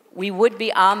 We would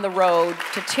be on the road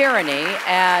to tyranny,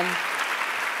 and,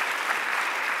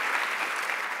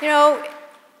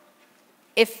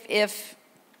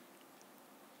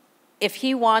 if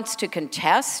he wants to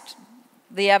contest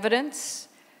the evidence,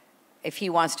 if he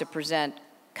wants to present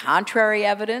contrary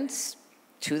evidence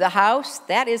to the House,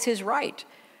 that is his right.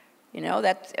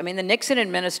 The Nixon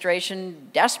administration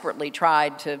desperately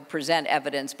tried to present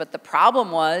evidence, but the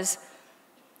problem was,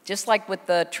 just like with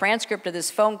the transcript of this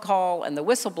phone call and the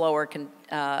whistleblower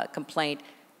complaint,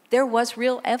 there was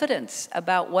real evidence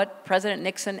about what President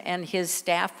Nixon and his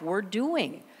staff were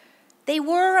doing. They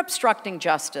were obstructing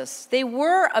justice. They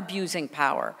were abusing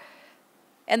power.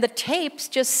 And the tapes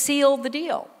just sealed the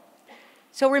deal.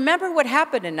 So remember what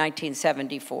happened in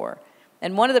 1974.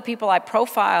 And one of the people I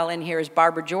profile in here is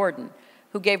Barbara Jordan,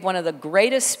 who gave one of the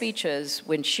greatest speeches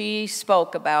when she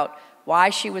spoke about why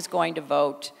she was going to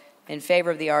vote in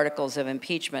favor of the articles of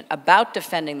impeachment, about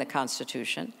defending the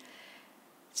Constitution.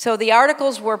 So the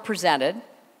articles were presented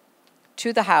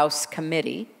to the House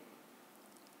committee,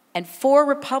 and 4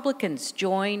 Republicans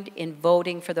joined in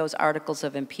voting for those articles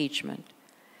of impeachment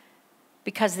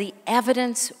because the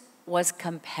evidence was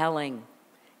compelling.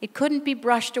 It couldn't be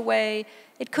brushed away.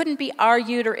 It couldn't be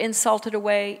argued or insulted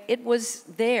away. It was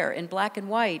there in black and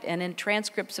white and in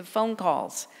transcripts of phone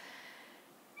calls.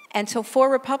 And so 4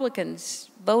 Republicans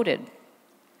voted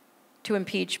to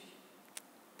impeach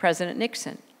President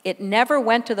Nixon. It never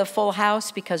went to the full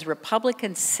House because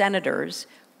Republican senators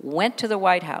went to the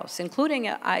White House, including,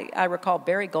 I recall,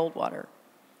 Barry Goldwater,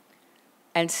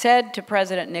 and said to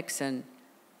President Nixon,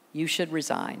 "You should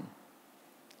resign.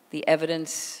 The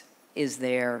evidence is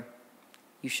there.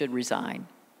 You should resign."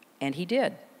 And he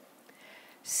did.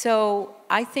 So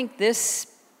I think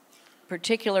this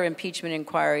particular impeachment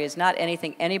inquiry is not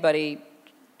anything anybody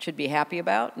should be happy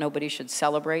about. Nobody should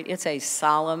celebrate. It's a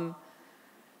solemn,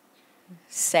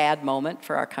 sad moment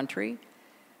for our country.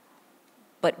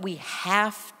 But we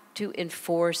have to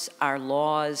enforce our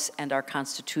laws and our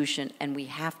Constitution, and we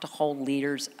have to hold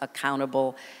leaders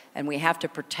accountable, and we have to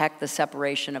protect the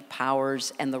separation of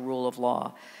powers and the rule of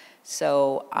law.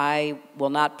 So I will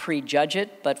not prejudge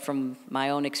it, but from my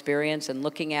own experience and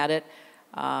looking at it,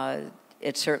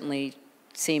 it certainly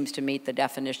seems to meet the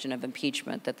definition of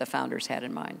impeachment that the founders had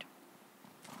in mind.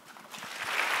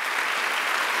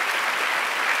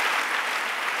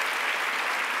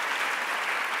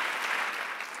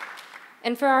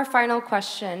 And for our final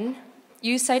question,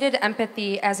 you cited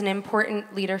empathy as an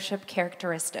important leadership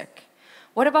characteristic.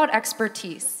 What about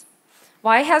expertise?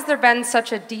 Why has there been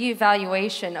such a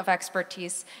devaluation of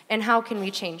expertise, and how can we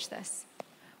change this?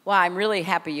 Well, I'm really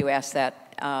happy you asked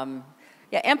that.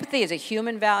 Yeah, empathy is a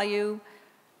human value.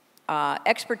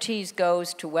 Expertise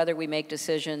goes to whether we make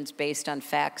decisions based on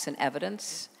facts and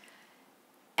evidence.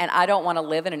 And I don't want to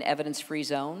live in an evidence-free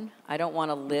zone. I don't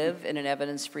want to live in an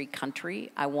evidence-free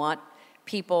country. I want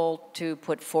people to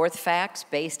put forth facts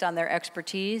based on their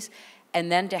expertise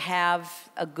and then to have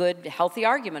a good, healthy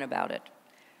argument about it.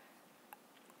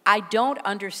 I don't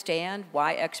understand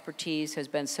why expertise has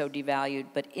been so devalued,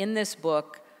 but in this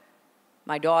book,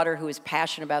 my daughter, who is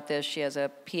passionate about this, she has a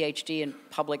PhD in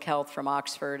public health from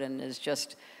Oxford and is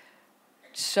just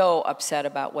so upset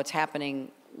about what's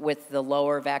happening with the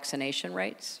lower vaccination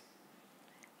rates.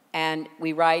 And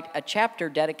we write a chapter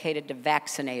dedicated to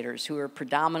vaccinators, who are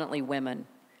predominantly women.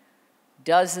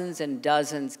 Dozens and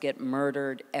dozens get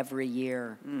murdered every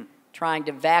year trying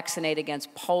to vaccinate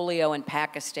against polio in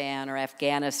Pakistan or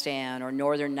Afghanistan or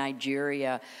northern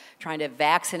Nigeria, trying to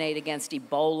vaccinate against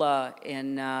Ebola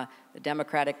in the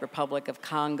Democratic Republic of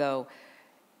Congo.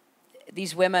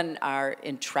 These women are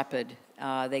intrepid.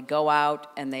 They go out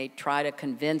and they try to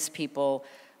convince people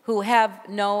who have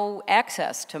no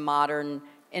access to modern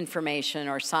information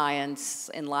or science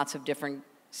in lots of different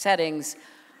settings,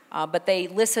 but they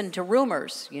listen to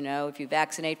rumors. You know, if you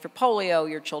vaccinate for polio,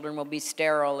 your children will be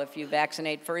sterile. If you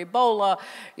vaccinate for Ebola,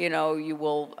 you know, you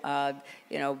will,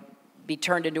 be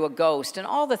turned into a ghost, and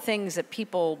all the things that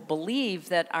people believe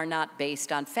that are not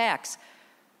based on facts.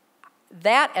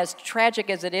 That, as tragic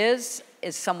as it is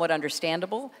somewhat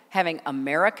understandable. Having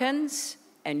Americans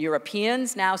and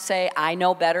Europeans now say, I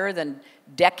know better than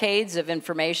decades of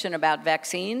information about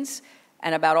vaccines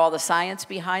and about all the science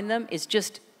behind them is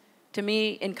just, to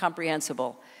me,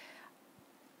 incomprehensible.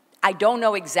 I don't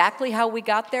know exactly how we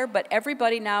got there, but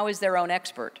everybody now is their own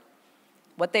expert.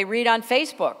 What they read on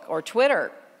Facebook or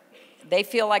Twitter, they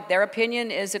feel like their opinion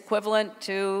is equivalent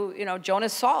to,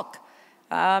 Jonas Salk.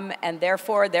 And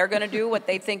therefore, they're going to do what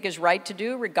they think is right to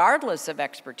do, regardless of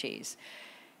expertise.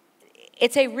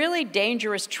 It's a really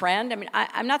dangerous trend. I mean,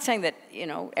 I'm not saying that,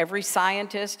 every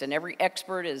scientist and every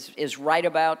expert is right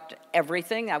about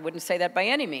everything. I wouldn't say that by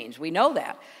any means. We know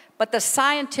that. But the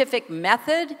scientific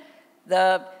method,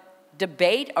 the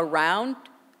debate around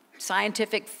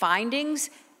scientific findings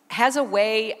has a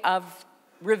way of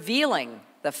revealing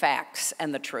the facts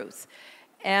and the truth.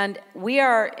 And we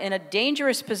are in a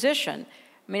dangerous position.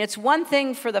 I mean, it's one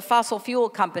thing for the fossil fuel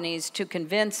companies to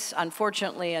convince,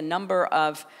 unfortunately, a number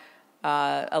of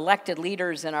elected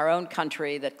leaders in our own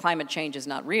country that climate change is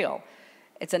not real.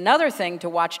 It's another thing to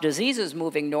watch diseases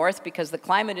moving north because the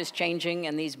climate is changing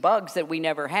and these bugs that we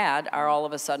never had are all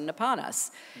of a sudden upon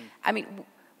us. I mean,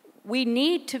 we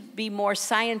need to be more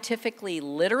scientifically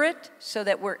literate so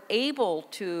that we're able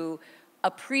to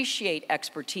appreciate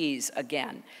expertise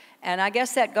again. And I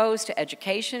guess that goes to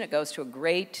education. It goes to a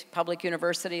great public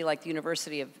university like the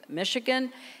University of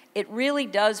Michigan. It really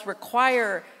does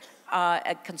require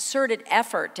a concerted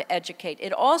effort to educate.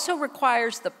 It also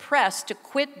requires the press to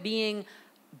quit being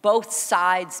both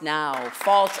sides now,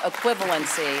 false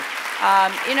equivalency.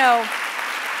 You know,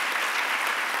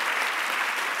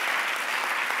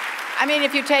 I mean,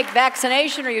 if you take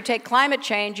vaccination or you take climate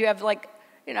change, you have like,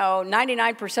 you know,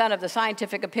 99% of the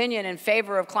scientific opinion in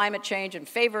favor of climate change, in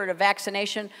favor of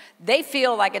vaccination. They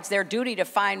feel like it's their duty to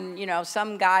find, you know,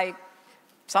 some guy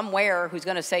somewhere who's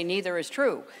going to say neither is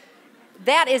true.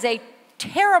 That is a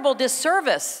terrible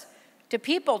disservice to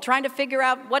people trying to figure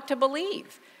out what to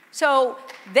believe. So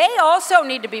they also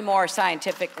need to be more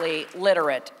scientifically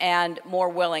literate and more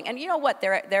willing. And you know what?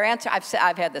 Their answer,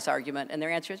 I've had this argument, and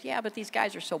their answer is, yeah, but these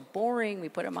guys are so boring, we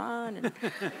put them on. And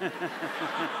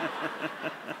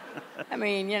I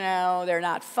mean, you know, they're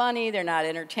not funny, they're not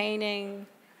entertaining.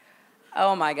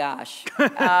 Oh my gosh.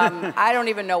 I don't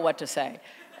even know what to say.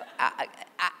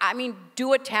 I mean,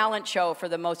 do a talent show for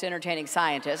the most entertaining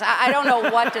scientists. I don't know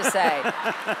what to say.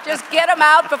 Just get them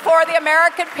out before the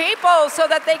American people so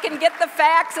that they can get the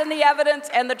facts and the evidence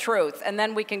and the truth. And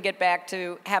then we can get back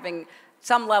to having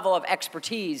some level of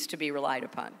expertise to be relied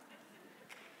upon.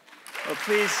 Well,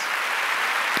 please.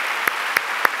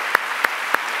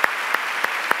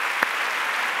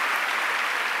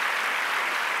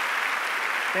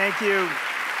 Thank you.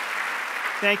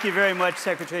 Thank you very much,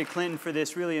 Secretary Clinton, for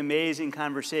this really amazing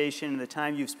conversation, the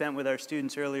time you've spent with our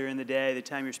students earlier in the day, the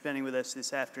time you're spending with us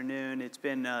this afternoon. It's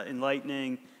been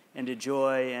enlightening and a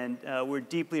joy, and we're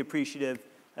deeply appreciative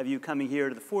of you coming here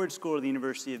to the Ford School of the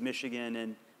University of Michigan,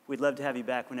 and we'd love to have you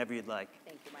back whenever you'd like.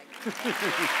 Thank you, Mike. Thank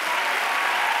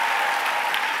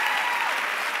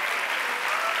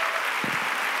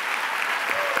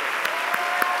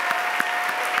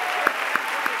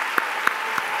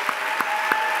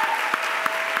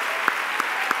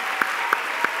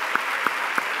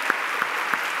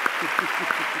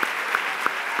you.